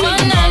 girl,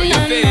 tell me how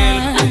you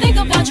feel. I think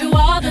about you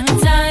all the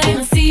time,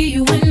 I see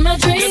you in my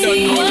dreams.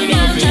 Baby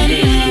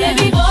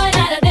boy,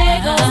 not a day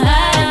goes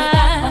by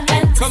without my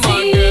fantasy. Come on,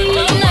 girl,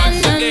 tell me what's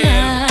the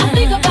deal. I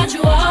think about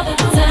you all the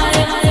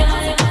time.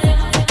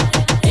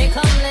 Here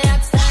come the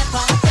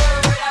ex-stepper.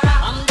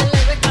 I'm the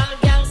lyrical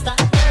gangster.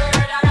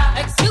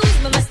 Excuse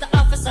me, Mr.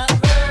 Officer.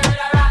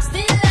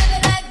 Still love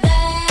it like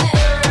that.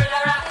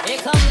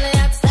 Here come the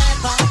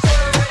ex-stepper.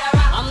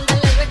 I'm the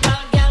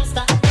lyrical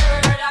gangster.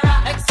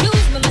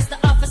 Excuse me, Mr.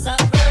 Officer.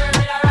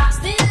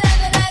 Still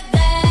love it like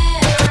that.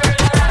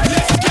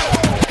 Let's go.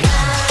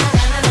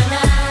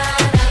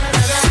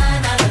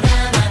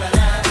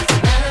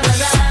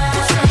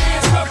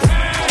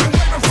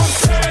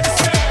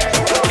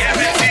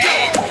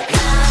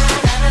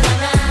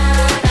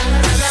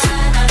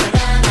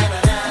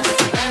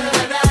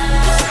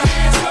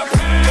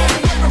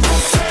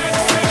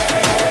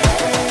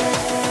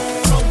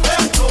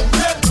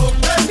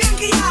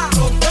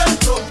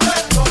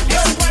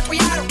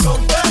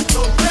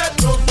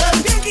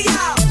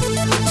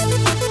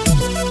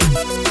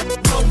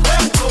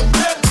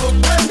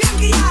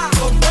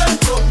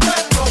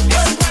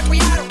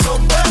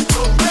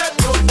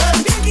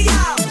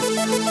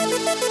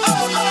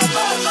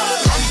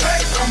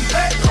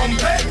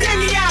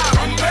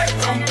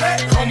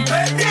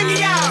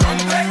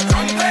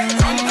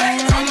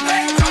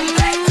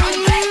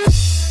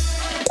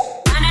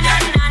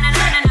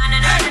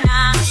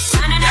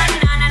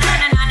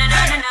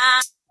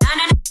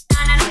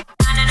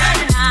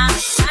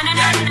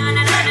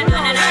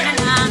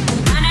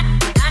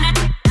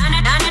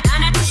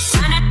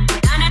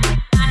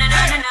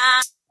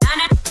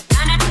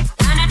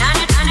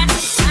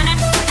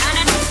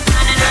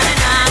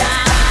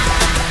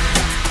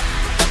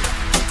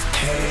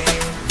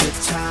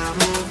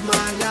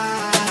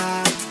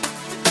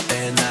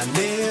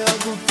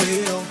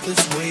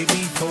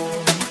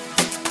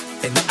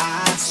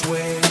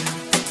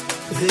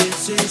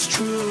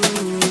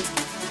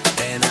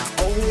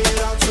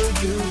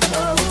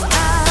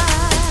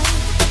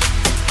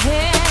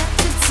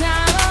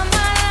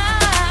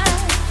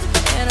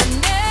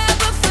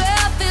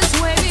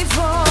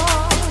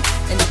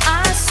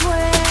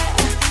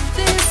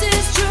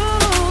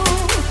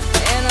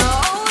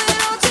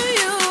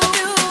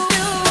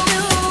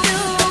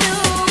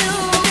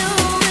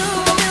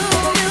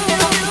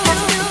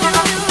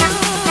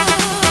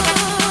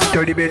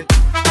 Dirty bit.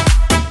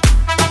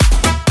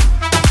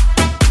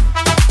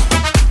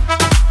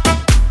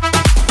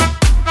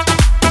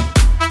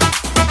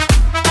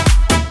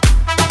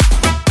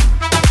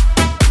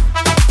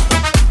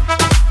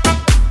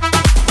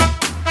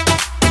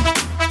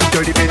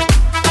 Dirty bit.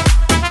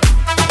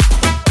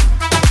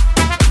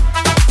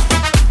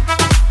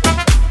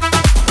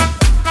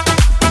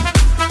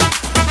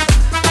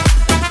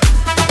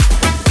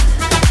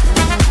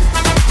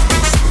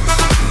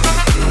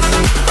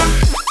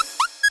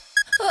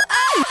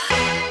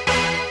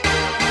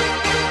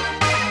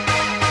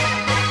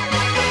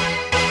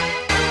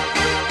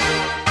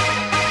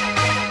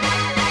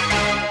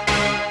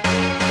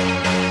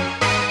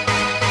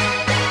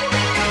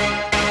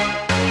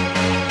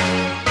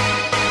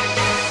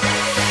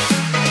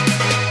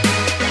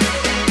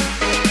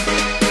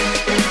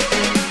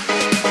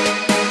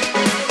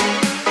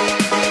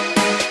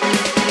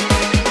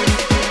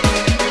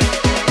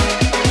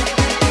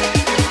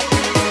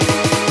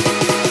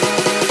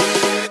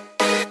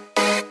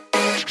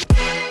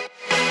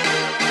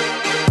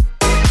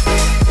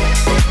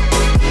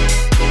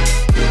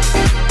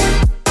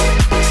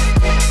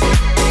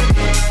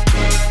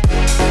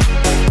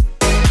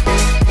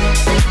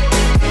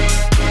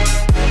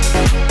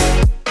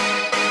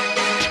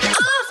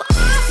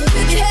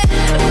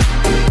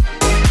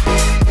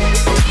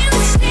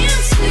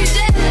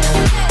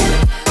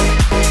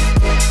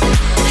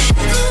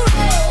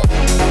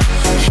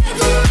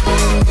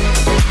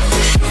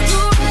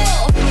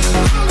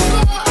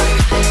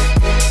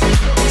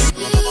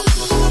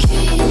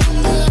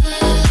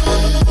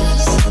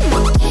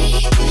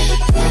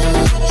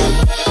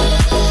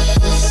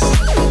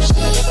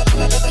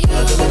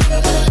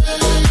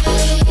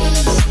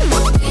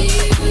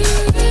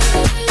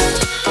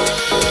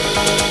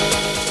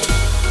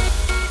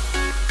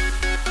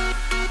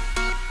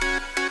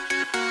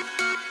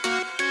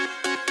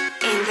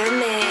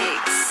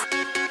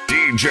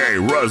 DJ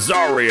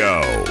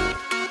Rozario.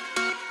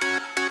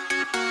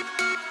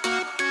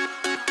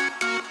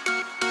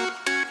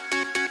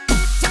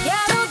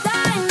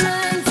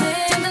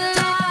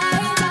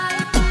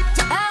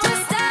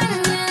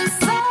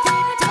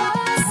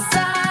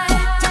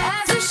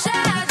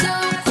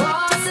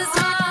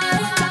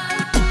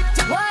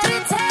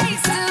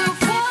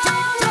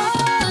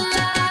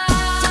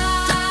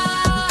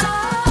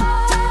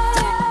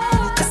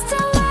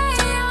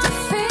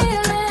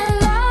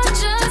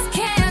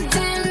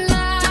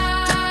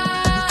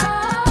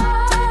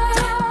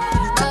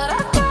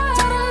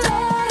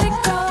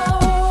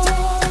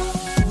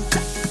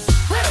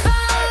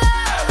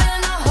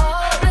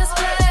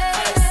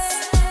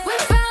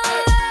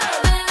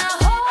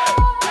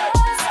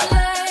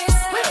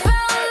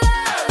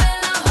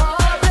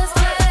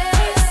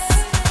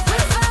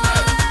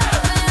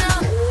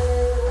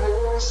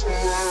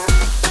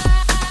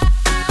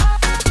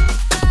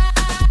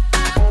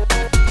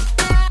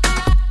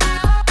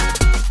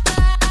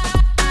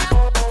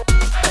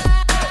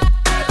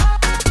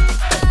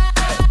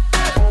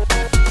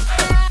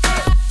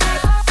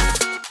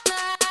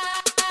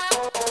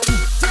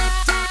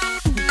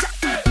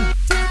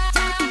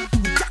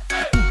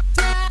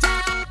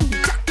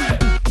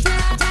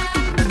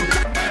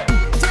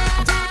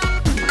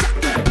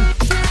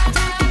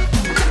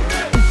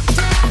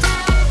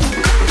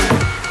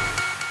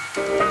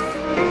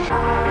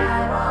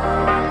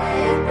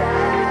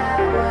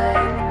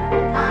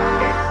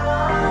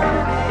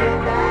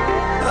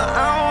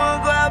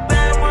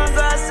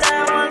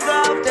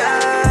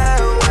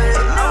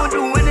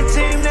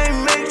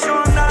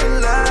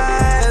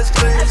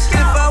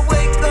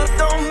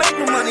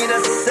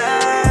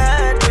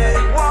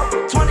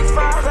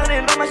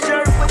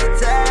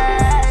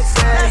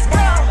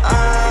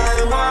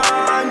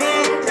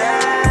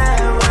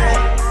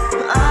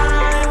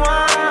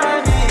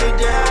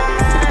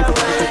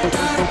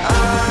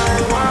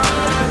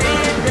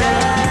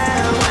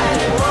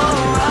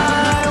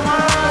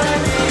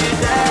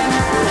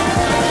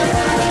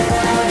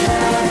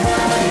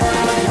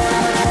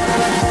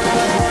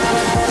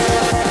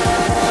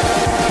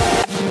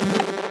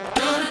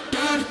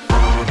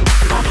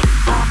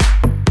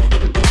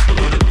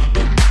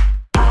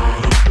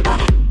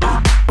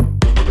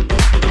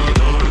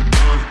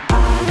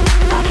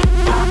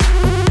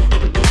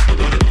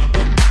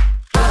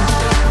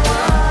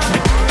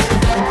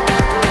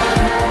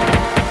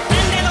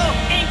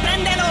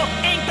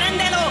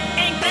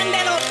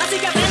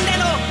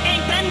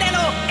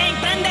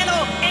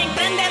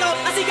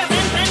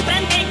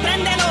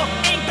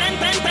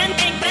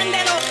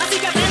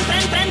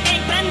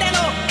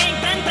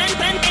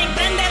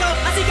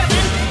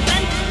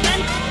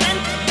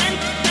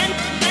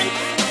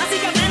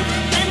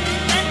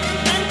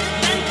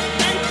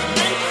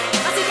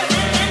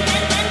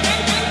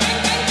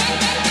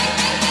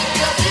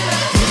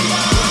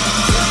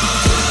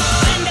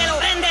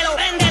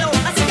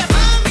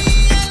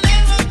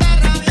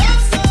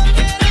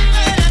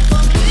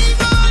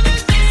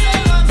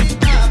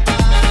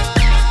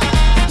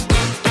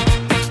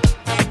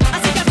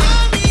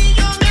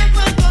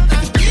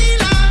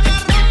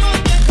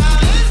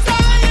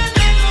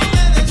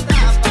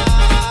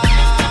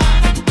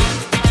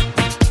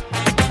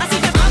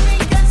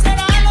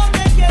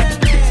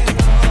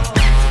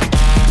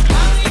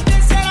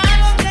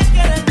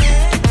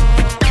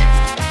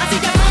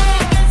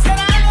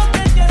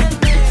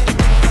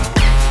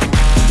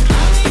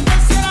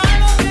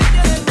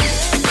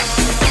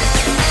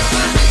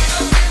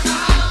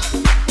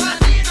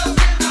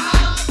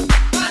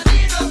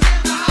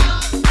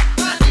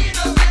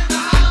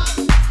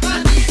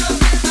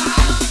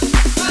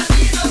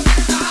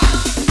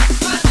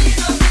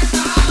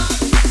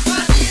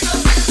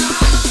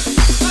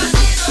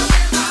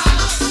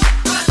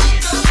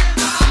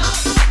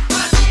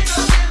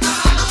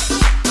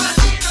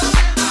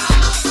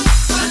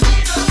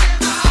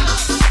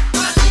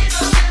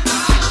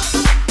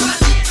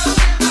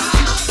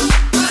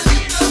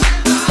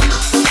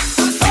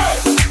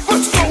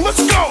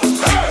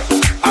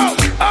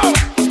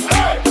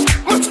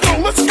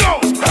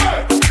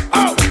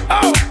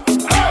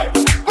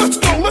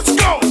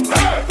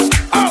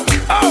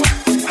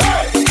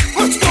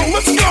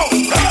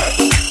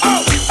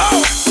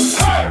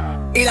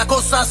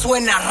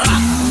 suena ra,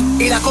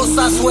 y la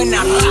cosa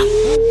suena ra.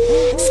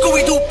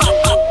 Scooby-Doo, pap,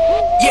 pap,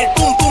 y el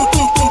pum, pum,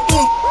 pum, pum,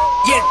 pum,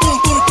 y el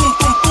pum, pum, pum,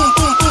 pum, pum,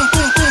 pum, pum,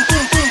 pum, pum, pum, pum,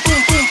 pum,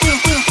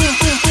 pum,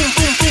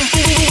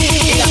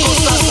 pum, y la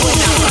cosa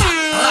suena ra,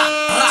 ra,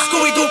 ra.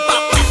 Scooby-Doo, pap, y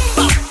el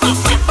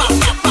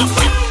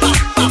pum,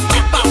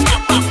 pum, pum, pum,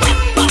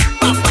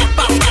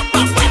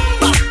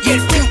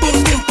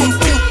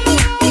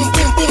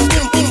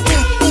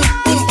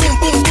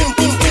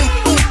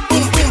 pum, pum, pum,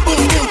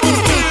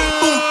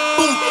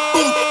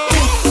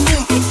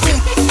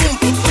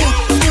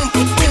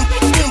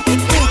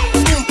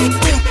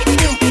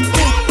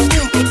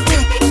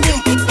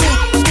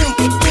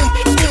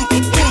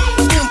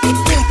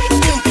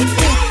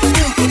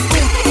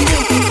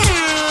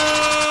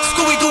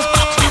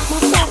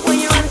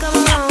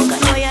 pum, pum,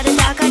 pum,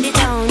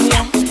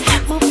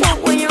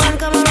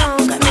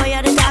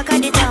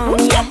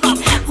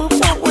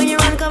 pum,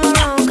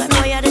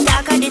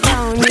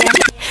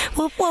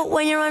 pum,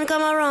 when you run,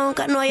 come around,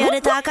 cause know you're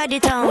the talk of the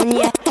town,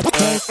 yeah.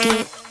 Take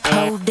it,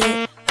 hold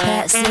it,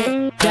 pass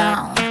it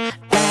down.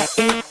 Back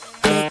it,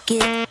 lick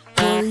it,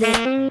 pull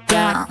it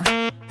down.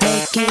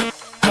 Take it,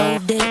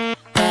 hold it,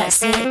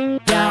 pass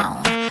it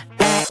down.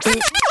 Back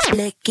it,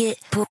 lick it,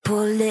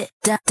 pull it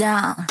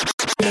down.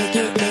 Lick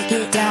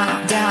it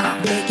down,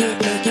 down. Lick it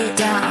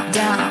down,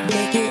 down. Lick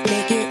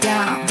it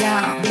down,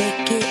 down. Lick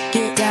it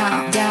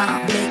down,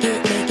 down.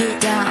 Lick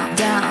it down,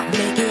 down.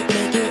 Lick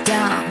it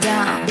down,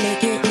 down.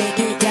 Lick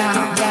it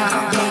down,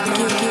 down.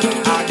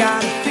 I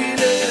got a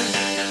feeling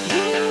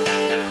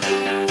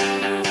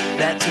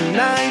that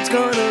tonight's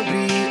gonna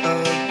be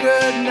a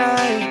good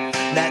night.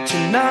 That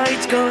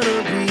tonight's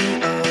gonna be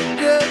a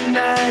good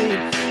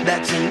night.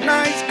 That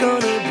tonight's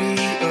gonna be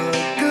a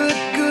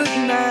good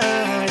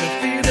night. A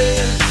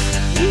feeling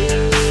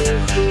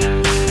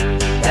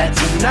that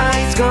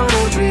tonight's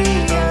gonna be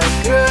a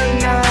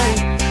good night.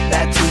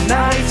 That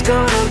tonight's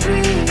gonna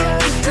be a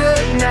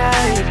good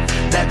night.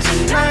 That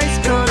tonight's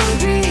gonna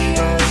be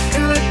a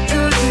good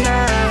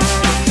night.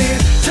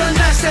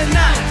 Tonight's the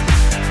night.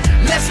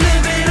 Let's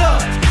live it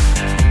up.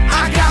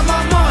 I got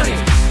my money.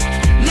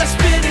 Let's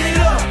spin it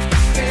up.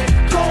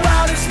 Go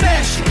out and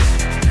smash it.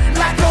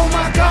 Like oh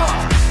my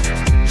God.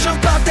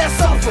 Jump out that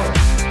sofa.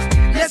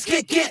 Let's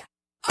get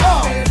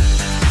off.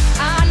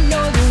 I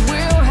know that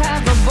we'll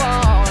have a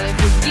ball if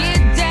we get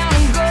down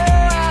and go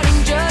out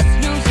and just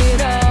lose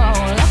it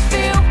all. I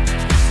feel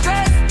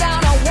stressed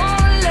out, I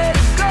wanna let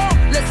it go.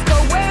 Let's go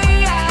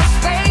way out,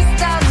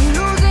 spaced out, and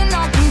losing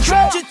our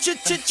control.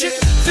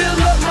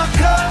 Fill up my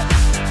cup.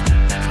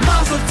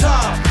 Mazel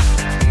tov.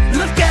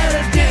 Look at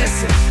her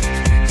dancing.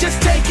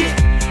 Just take it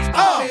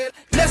off.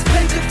 Let's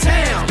paint the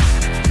town.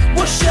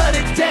 We'll shut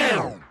it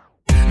down.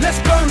 Let's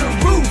burn the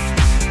roof.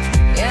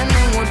 And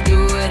then we'll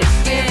do it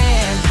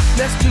again.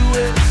 Let's do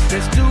it.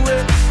 Let's do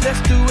it.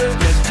 Let's do it.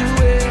 Let's do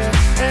it.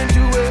 And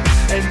do it.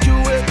 And do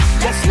it.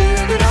 Let's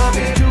live it up.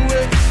 And do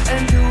it.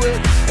 And do it.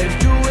 And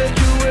do it.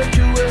 Do it.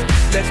 Do it.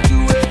 Let's do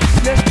it.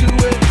 Let's do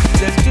it.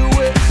 Let's do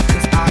it.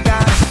 'Cause I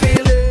got a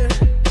feeling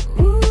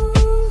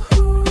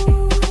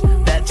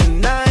that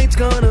tonight's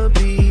gonna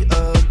be a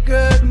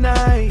good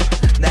night.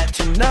 That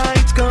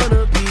tonight's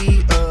gonna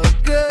be a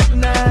good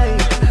night.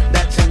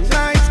 That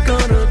tonight's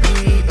gonna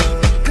be a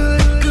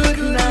good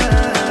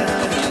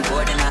night. I'm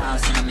bored in the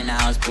house and I'm in the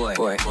house bored.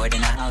 Bored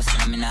in the house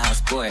and I'm in the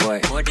house bored.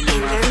 Bored in the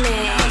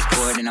motherfucking house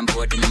bored and I'm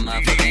bored in the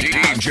motherfucking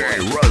house. DJ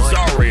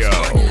Rozario.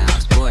 Bored in the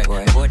house bored.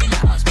 Bored in the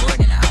house bored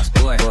in the house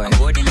bored. I'm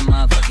bored in the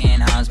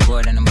motherfucking house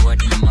bored and I'm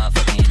bored in the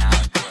motherfucking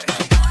house bored.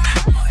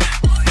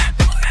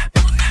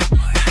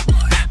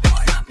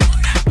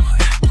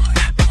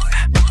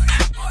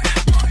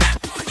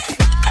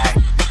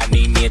 I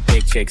need me a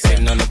thick chick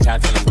sitting on the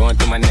couch and I'm going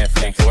through my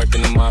Netflix.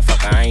 Working the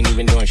motherfucker, I ain't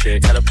even doing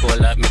shit. Tell her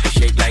pull up, make it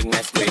shake like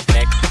Nesquik.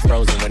 Neck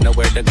frozen with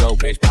nowhere to go,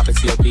 bitch. Pop a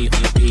COP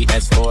on the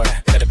PS4.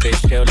 Let a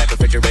bitch chill like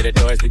refrigerator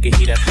doors. We can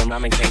heat up some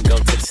ramen, can't go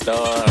to the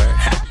store.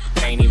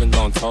 Ain't even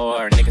gon'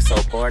 tour. Nigga so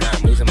bored,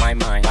 I'm losing my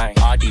mind.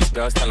 All these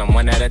girls tell them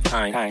one at a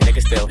time.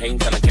 Nigga still hating,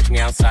 tell them catch me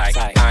outside.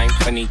 I'm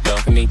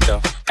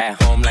finito.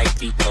 At home like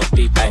Tito.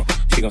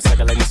 She gon' suck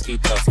it like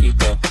mosquito.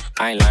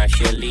 I ain't lying,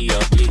 she a Leo.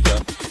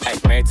 Ay,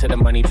 married to the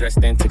money,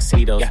 dressed in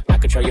tuxedos. I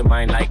control your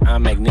mind like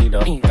I'm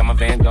Magneto. Got my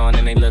van gone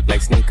and they look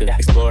like sneakers.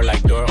 Explore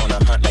like Dora on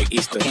a hunt like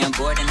Easter. Okay, I'm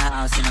bored in the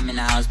house and I'm in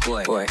the house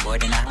bored.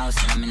 Bored in the house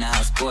and I'm in the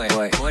house bored.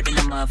 Bored in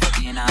the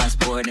motherfucking house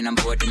bored and I'm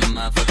bored in the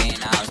motherfucking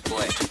house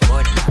bored.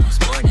 Bored in the house,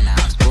 bored in the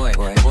house bored.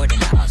 Bored in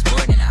the house,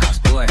 bored in the house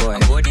bored. I'm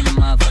bored in the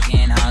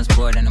motherfucking house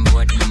bored and I'm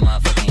bored in the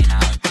motherfucking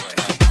house bored.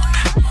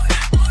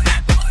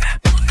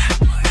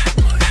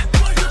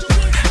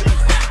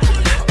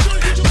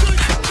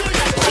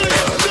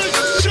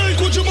 Shake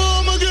what your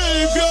mama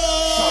gave ya.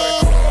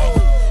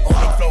 On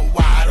the floor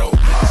wide open.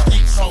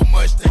 Speak so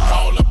much they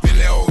call up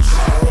Billy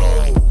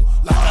Ocean.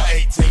 Like an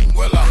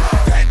 18-wheeler.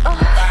 That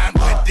fine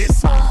with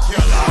this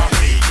killer.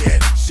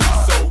 Leaking. She's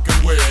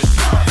soaking wet. She's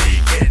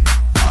leaking.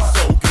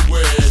 Soaking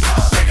wet.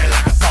 Shake it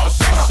like a salt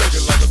shaker. Shake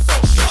it like a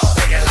salt shaker.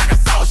 Shake it like a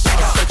salt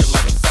shaker. Shake it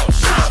like a salt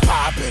shaker.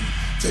 Popping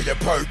till you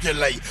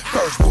percolate.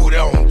 First booty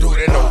on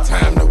duty, no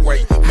time to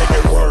wait. Make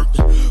it work.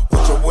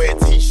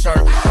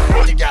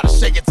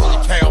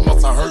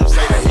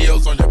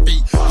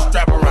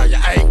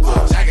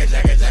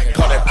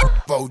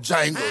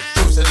 Bojangles.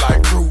 Juicy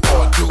like fruit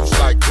or juice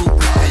like fruit.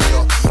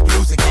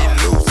 Loose and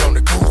get loose on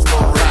the goose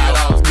for ride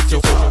off. Get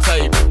your foot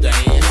table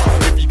dance.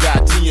 If you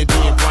got 10,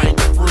 then bring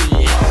a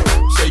friend.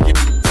 Shake it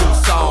to the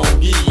song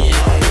in.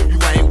 If you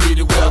ain't with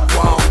it, well, go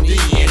on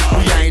in.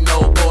 We ain't no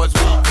boys,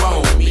 we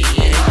grown men.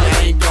 You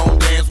ain't gon'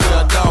 dance,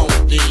 well, don't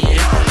then.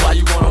 Why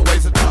you wanna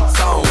waste a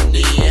song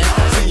then?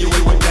 See you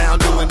we went down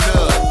doing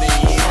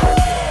nothing.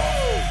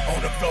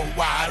 On the floor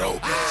wide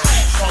open.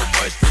 So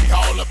much we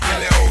all up in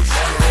the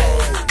ocean.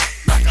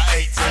 Like a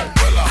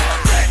 18-wheeler.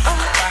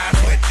 Fine,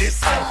 but this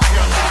one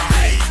killer.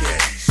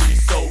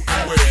 She's so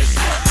where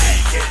she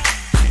naked.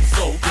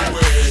 So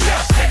where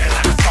she's shaking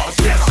like a sauce.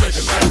 She's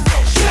shaking like a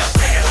sauce. She's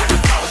shaking like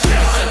a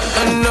sauce.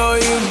 I know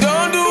you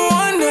don't do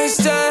one night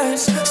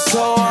stands,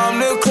 so I'm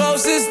the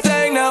closest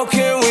thing. Now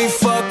can we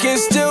fucking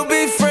still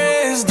be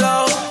friends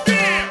though?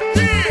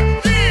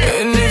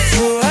 And if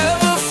you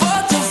ever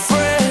fucked a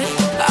friend,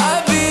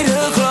 I'd be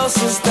the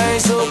closest thing.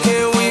 So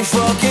can we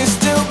fucking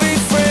still be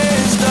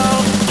friends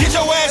though? Get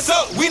your ass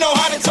up, we know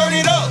how to turn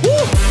it up.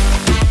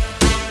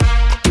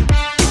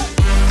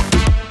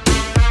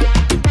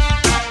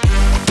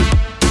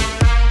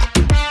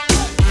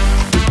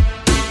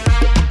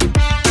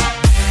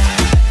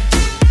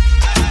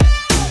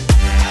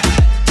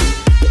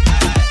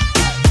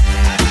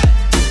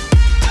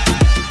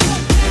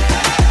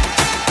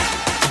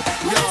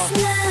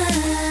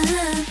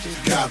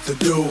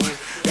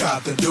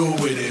 Got to do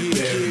with it,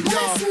 baby.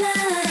 What's love?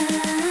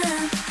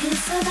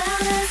 It's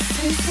about us,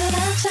 it's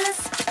about us.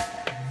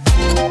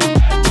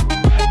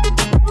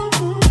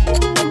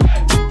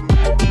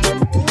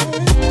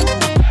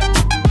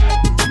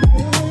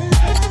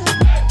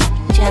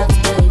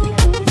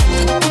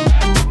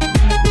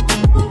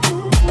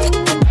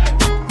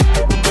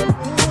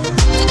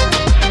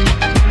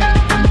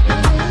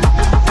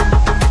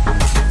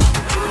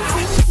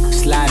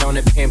 Slide on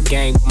the pimp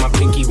game with my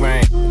pinky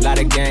ring. Lot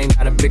of game,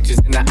 lot of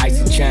bitches in the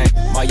icy chain.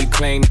 While you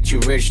claim that you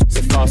rich, it's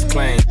a false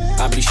claim.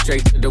 I be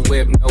straight to the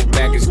whip, no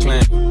baggage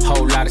claim.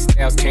 Whole lot of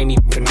styles, can't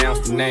even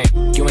pronounce the name.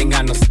 You ain't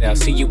got no style,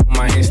 see you on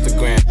my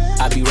Instagram.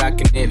 I be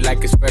rocking it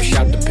like it's fresh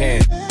out the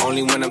pan.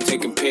 Only when I'm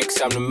taking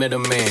pics, I'm the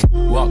middleman.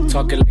 Walk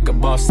talking like a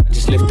boss, I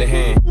just lift a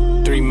hand.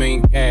 3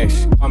 million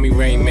cash, call me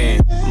Rain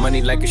Man.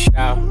 Money like a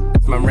shower,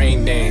 that's my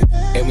rain dance.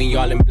 And we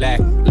all in black,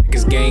 like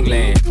it's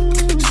gangland.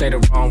 Say the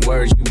wrong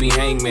words, you be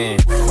hangman.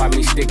 Why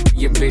me stick to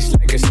your bitch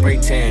like a spray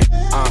tan?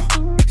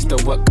 Mister,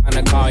 what kind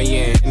of car you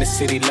in? In the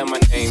city, love my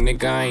name,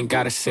 nigga, I ain't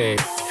gotta say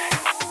it.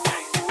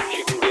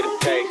 She can get a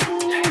taste.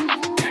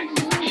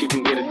 She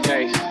can get a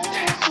taste.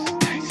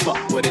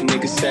 Fuck what a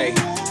nigga say.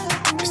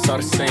 It's all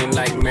the same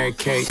like Mary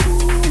Kate.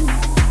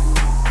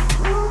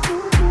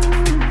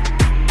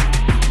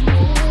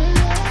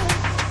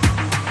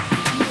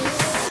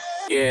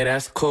 Yeah,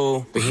 that's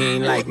cool, but he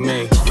ain't like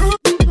me.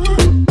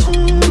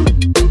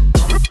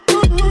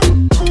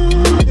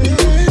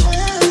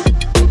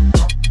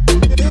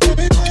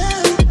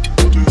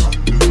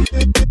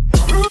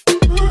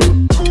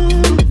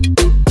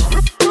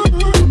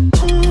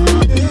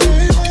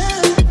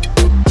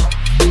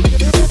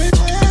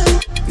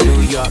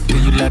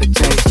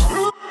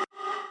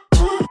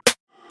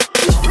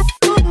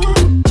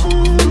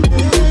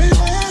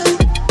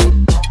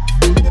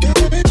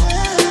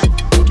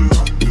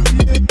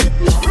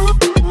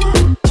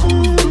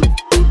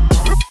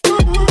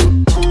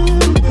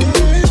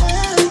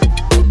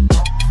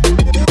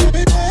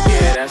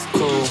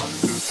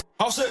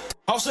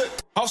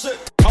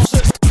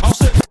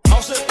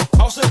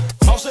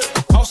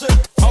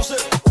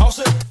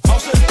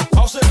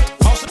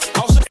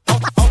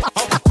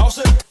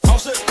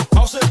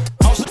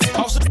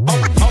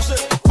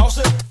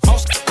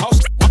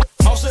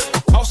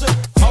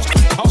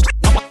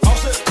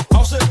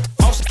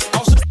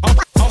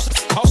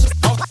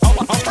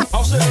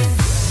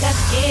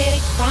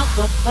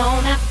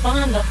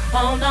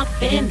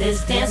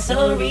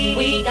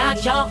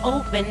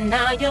 Open,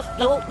 now you're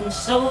floating,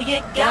 so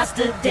you got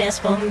to dance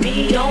for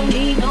me. Don't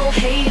need no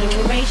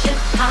hateration,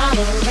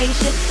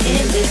 holleration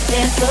in this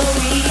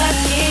dancery.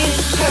 Let's get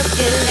it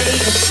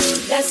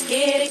percolating. Let's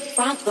get it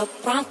front up,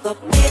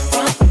 hit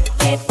front,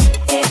 hit,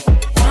 hit,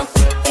 front,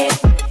 hit,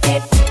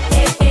 hit,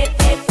 hit, hit,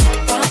 hit,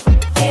 front,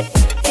 hit,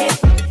 hit,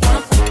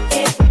 front,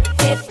 hit,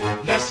 hit.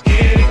 Let's get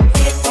it.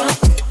 Hit front,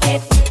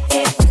 hit,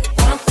 hit,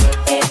 front,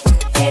 hit,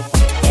 hit,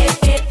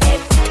 hit, hit,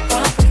 hit,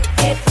 front,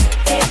 hit,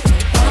 hit,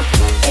 front,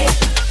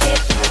 hit.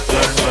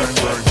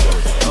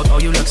 Oh,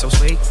 you look so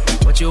sweet,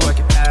 but you work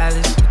at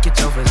Palace. Look at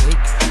your physique.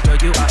 Girl,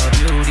 you are a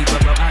beauty,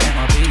 but I am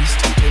a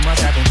beast. They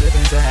must have been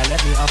dripping to have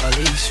left me off a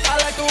leash. I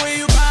like the way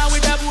you grind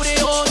with that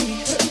booty on me.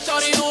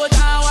 Shorty, do it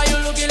now while you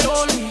looking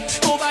lonely.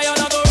 Go buy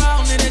another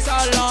round and it's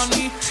all on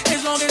me.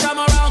 As long as I'm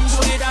around,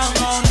 put it down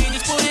on me.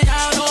 Just put it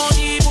down on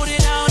me, put it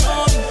down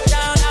on me.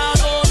 Down, down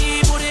on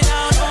me, put it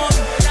down on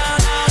me. Down,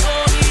 down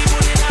on me,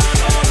 put it down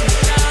on me.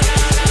 Down,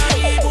 down on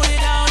me, put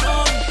it down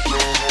on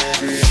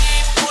me.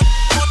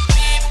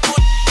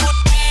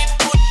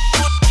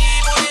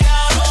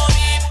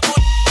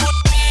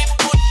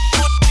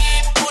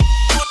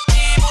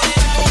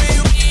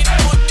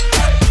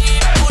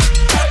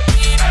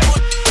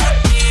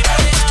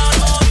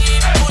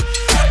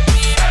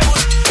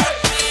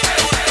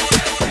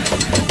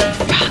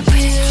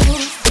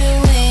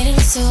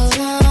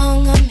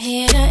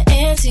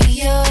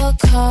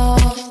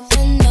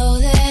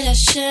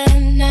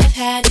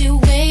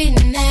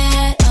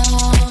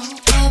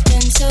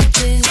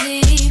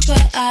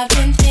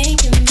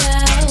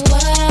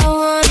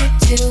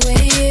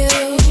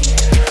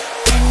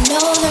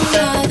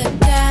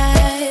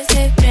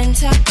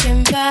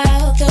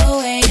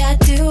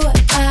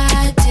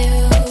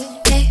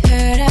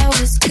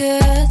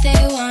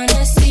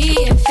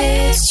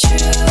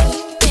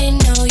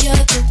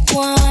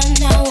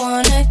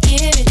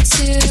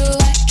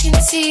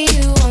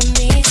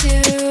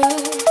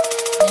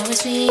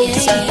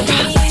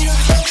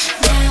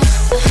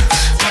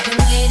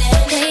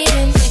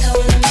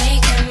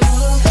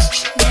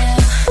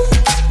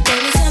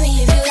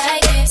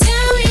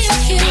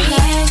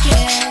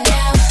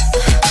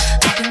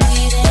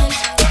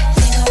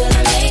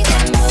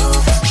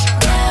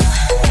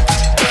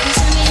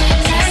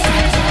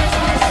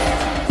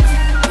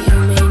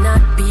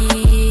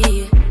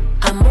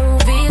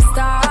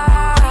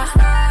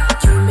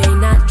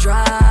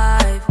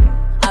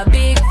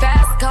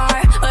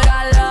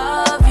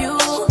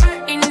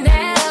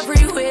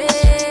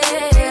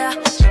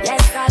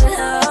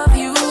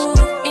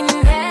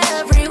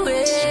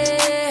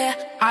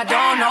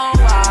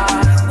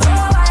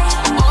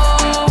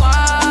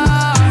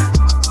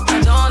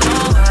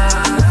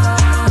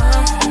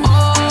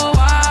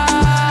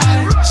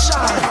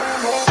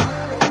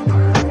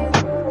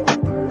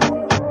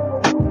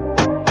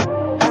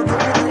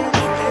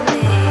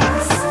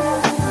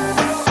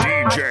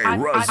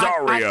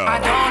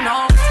 Rozario.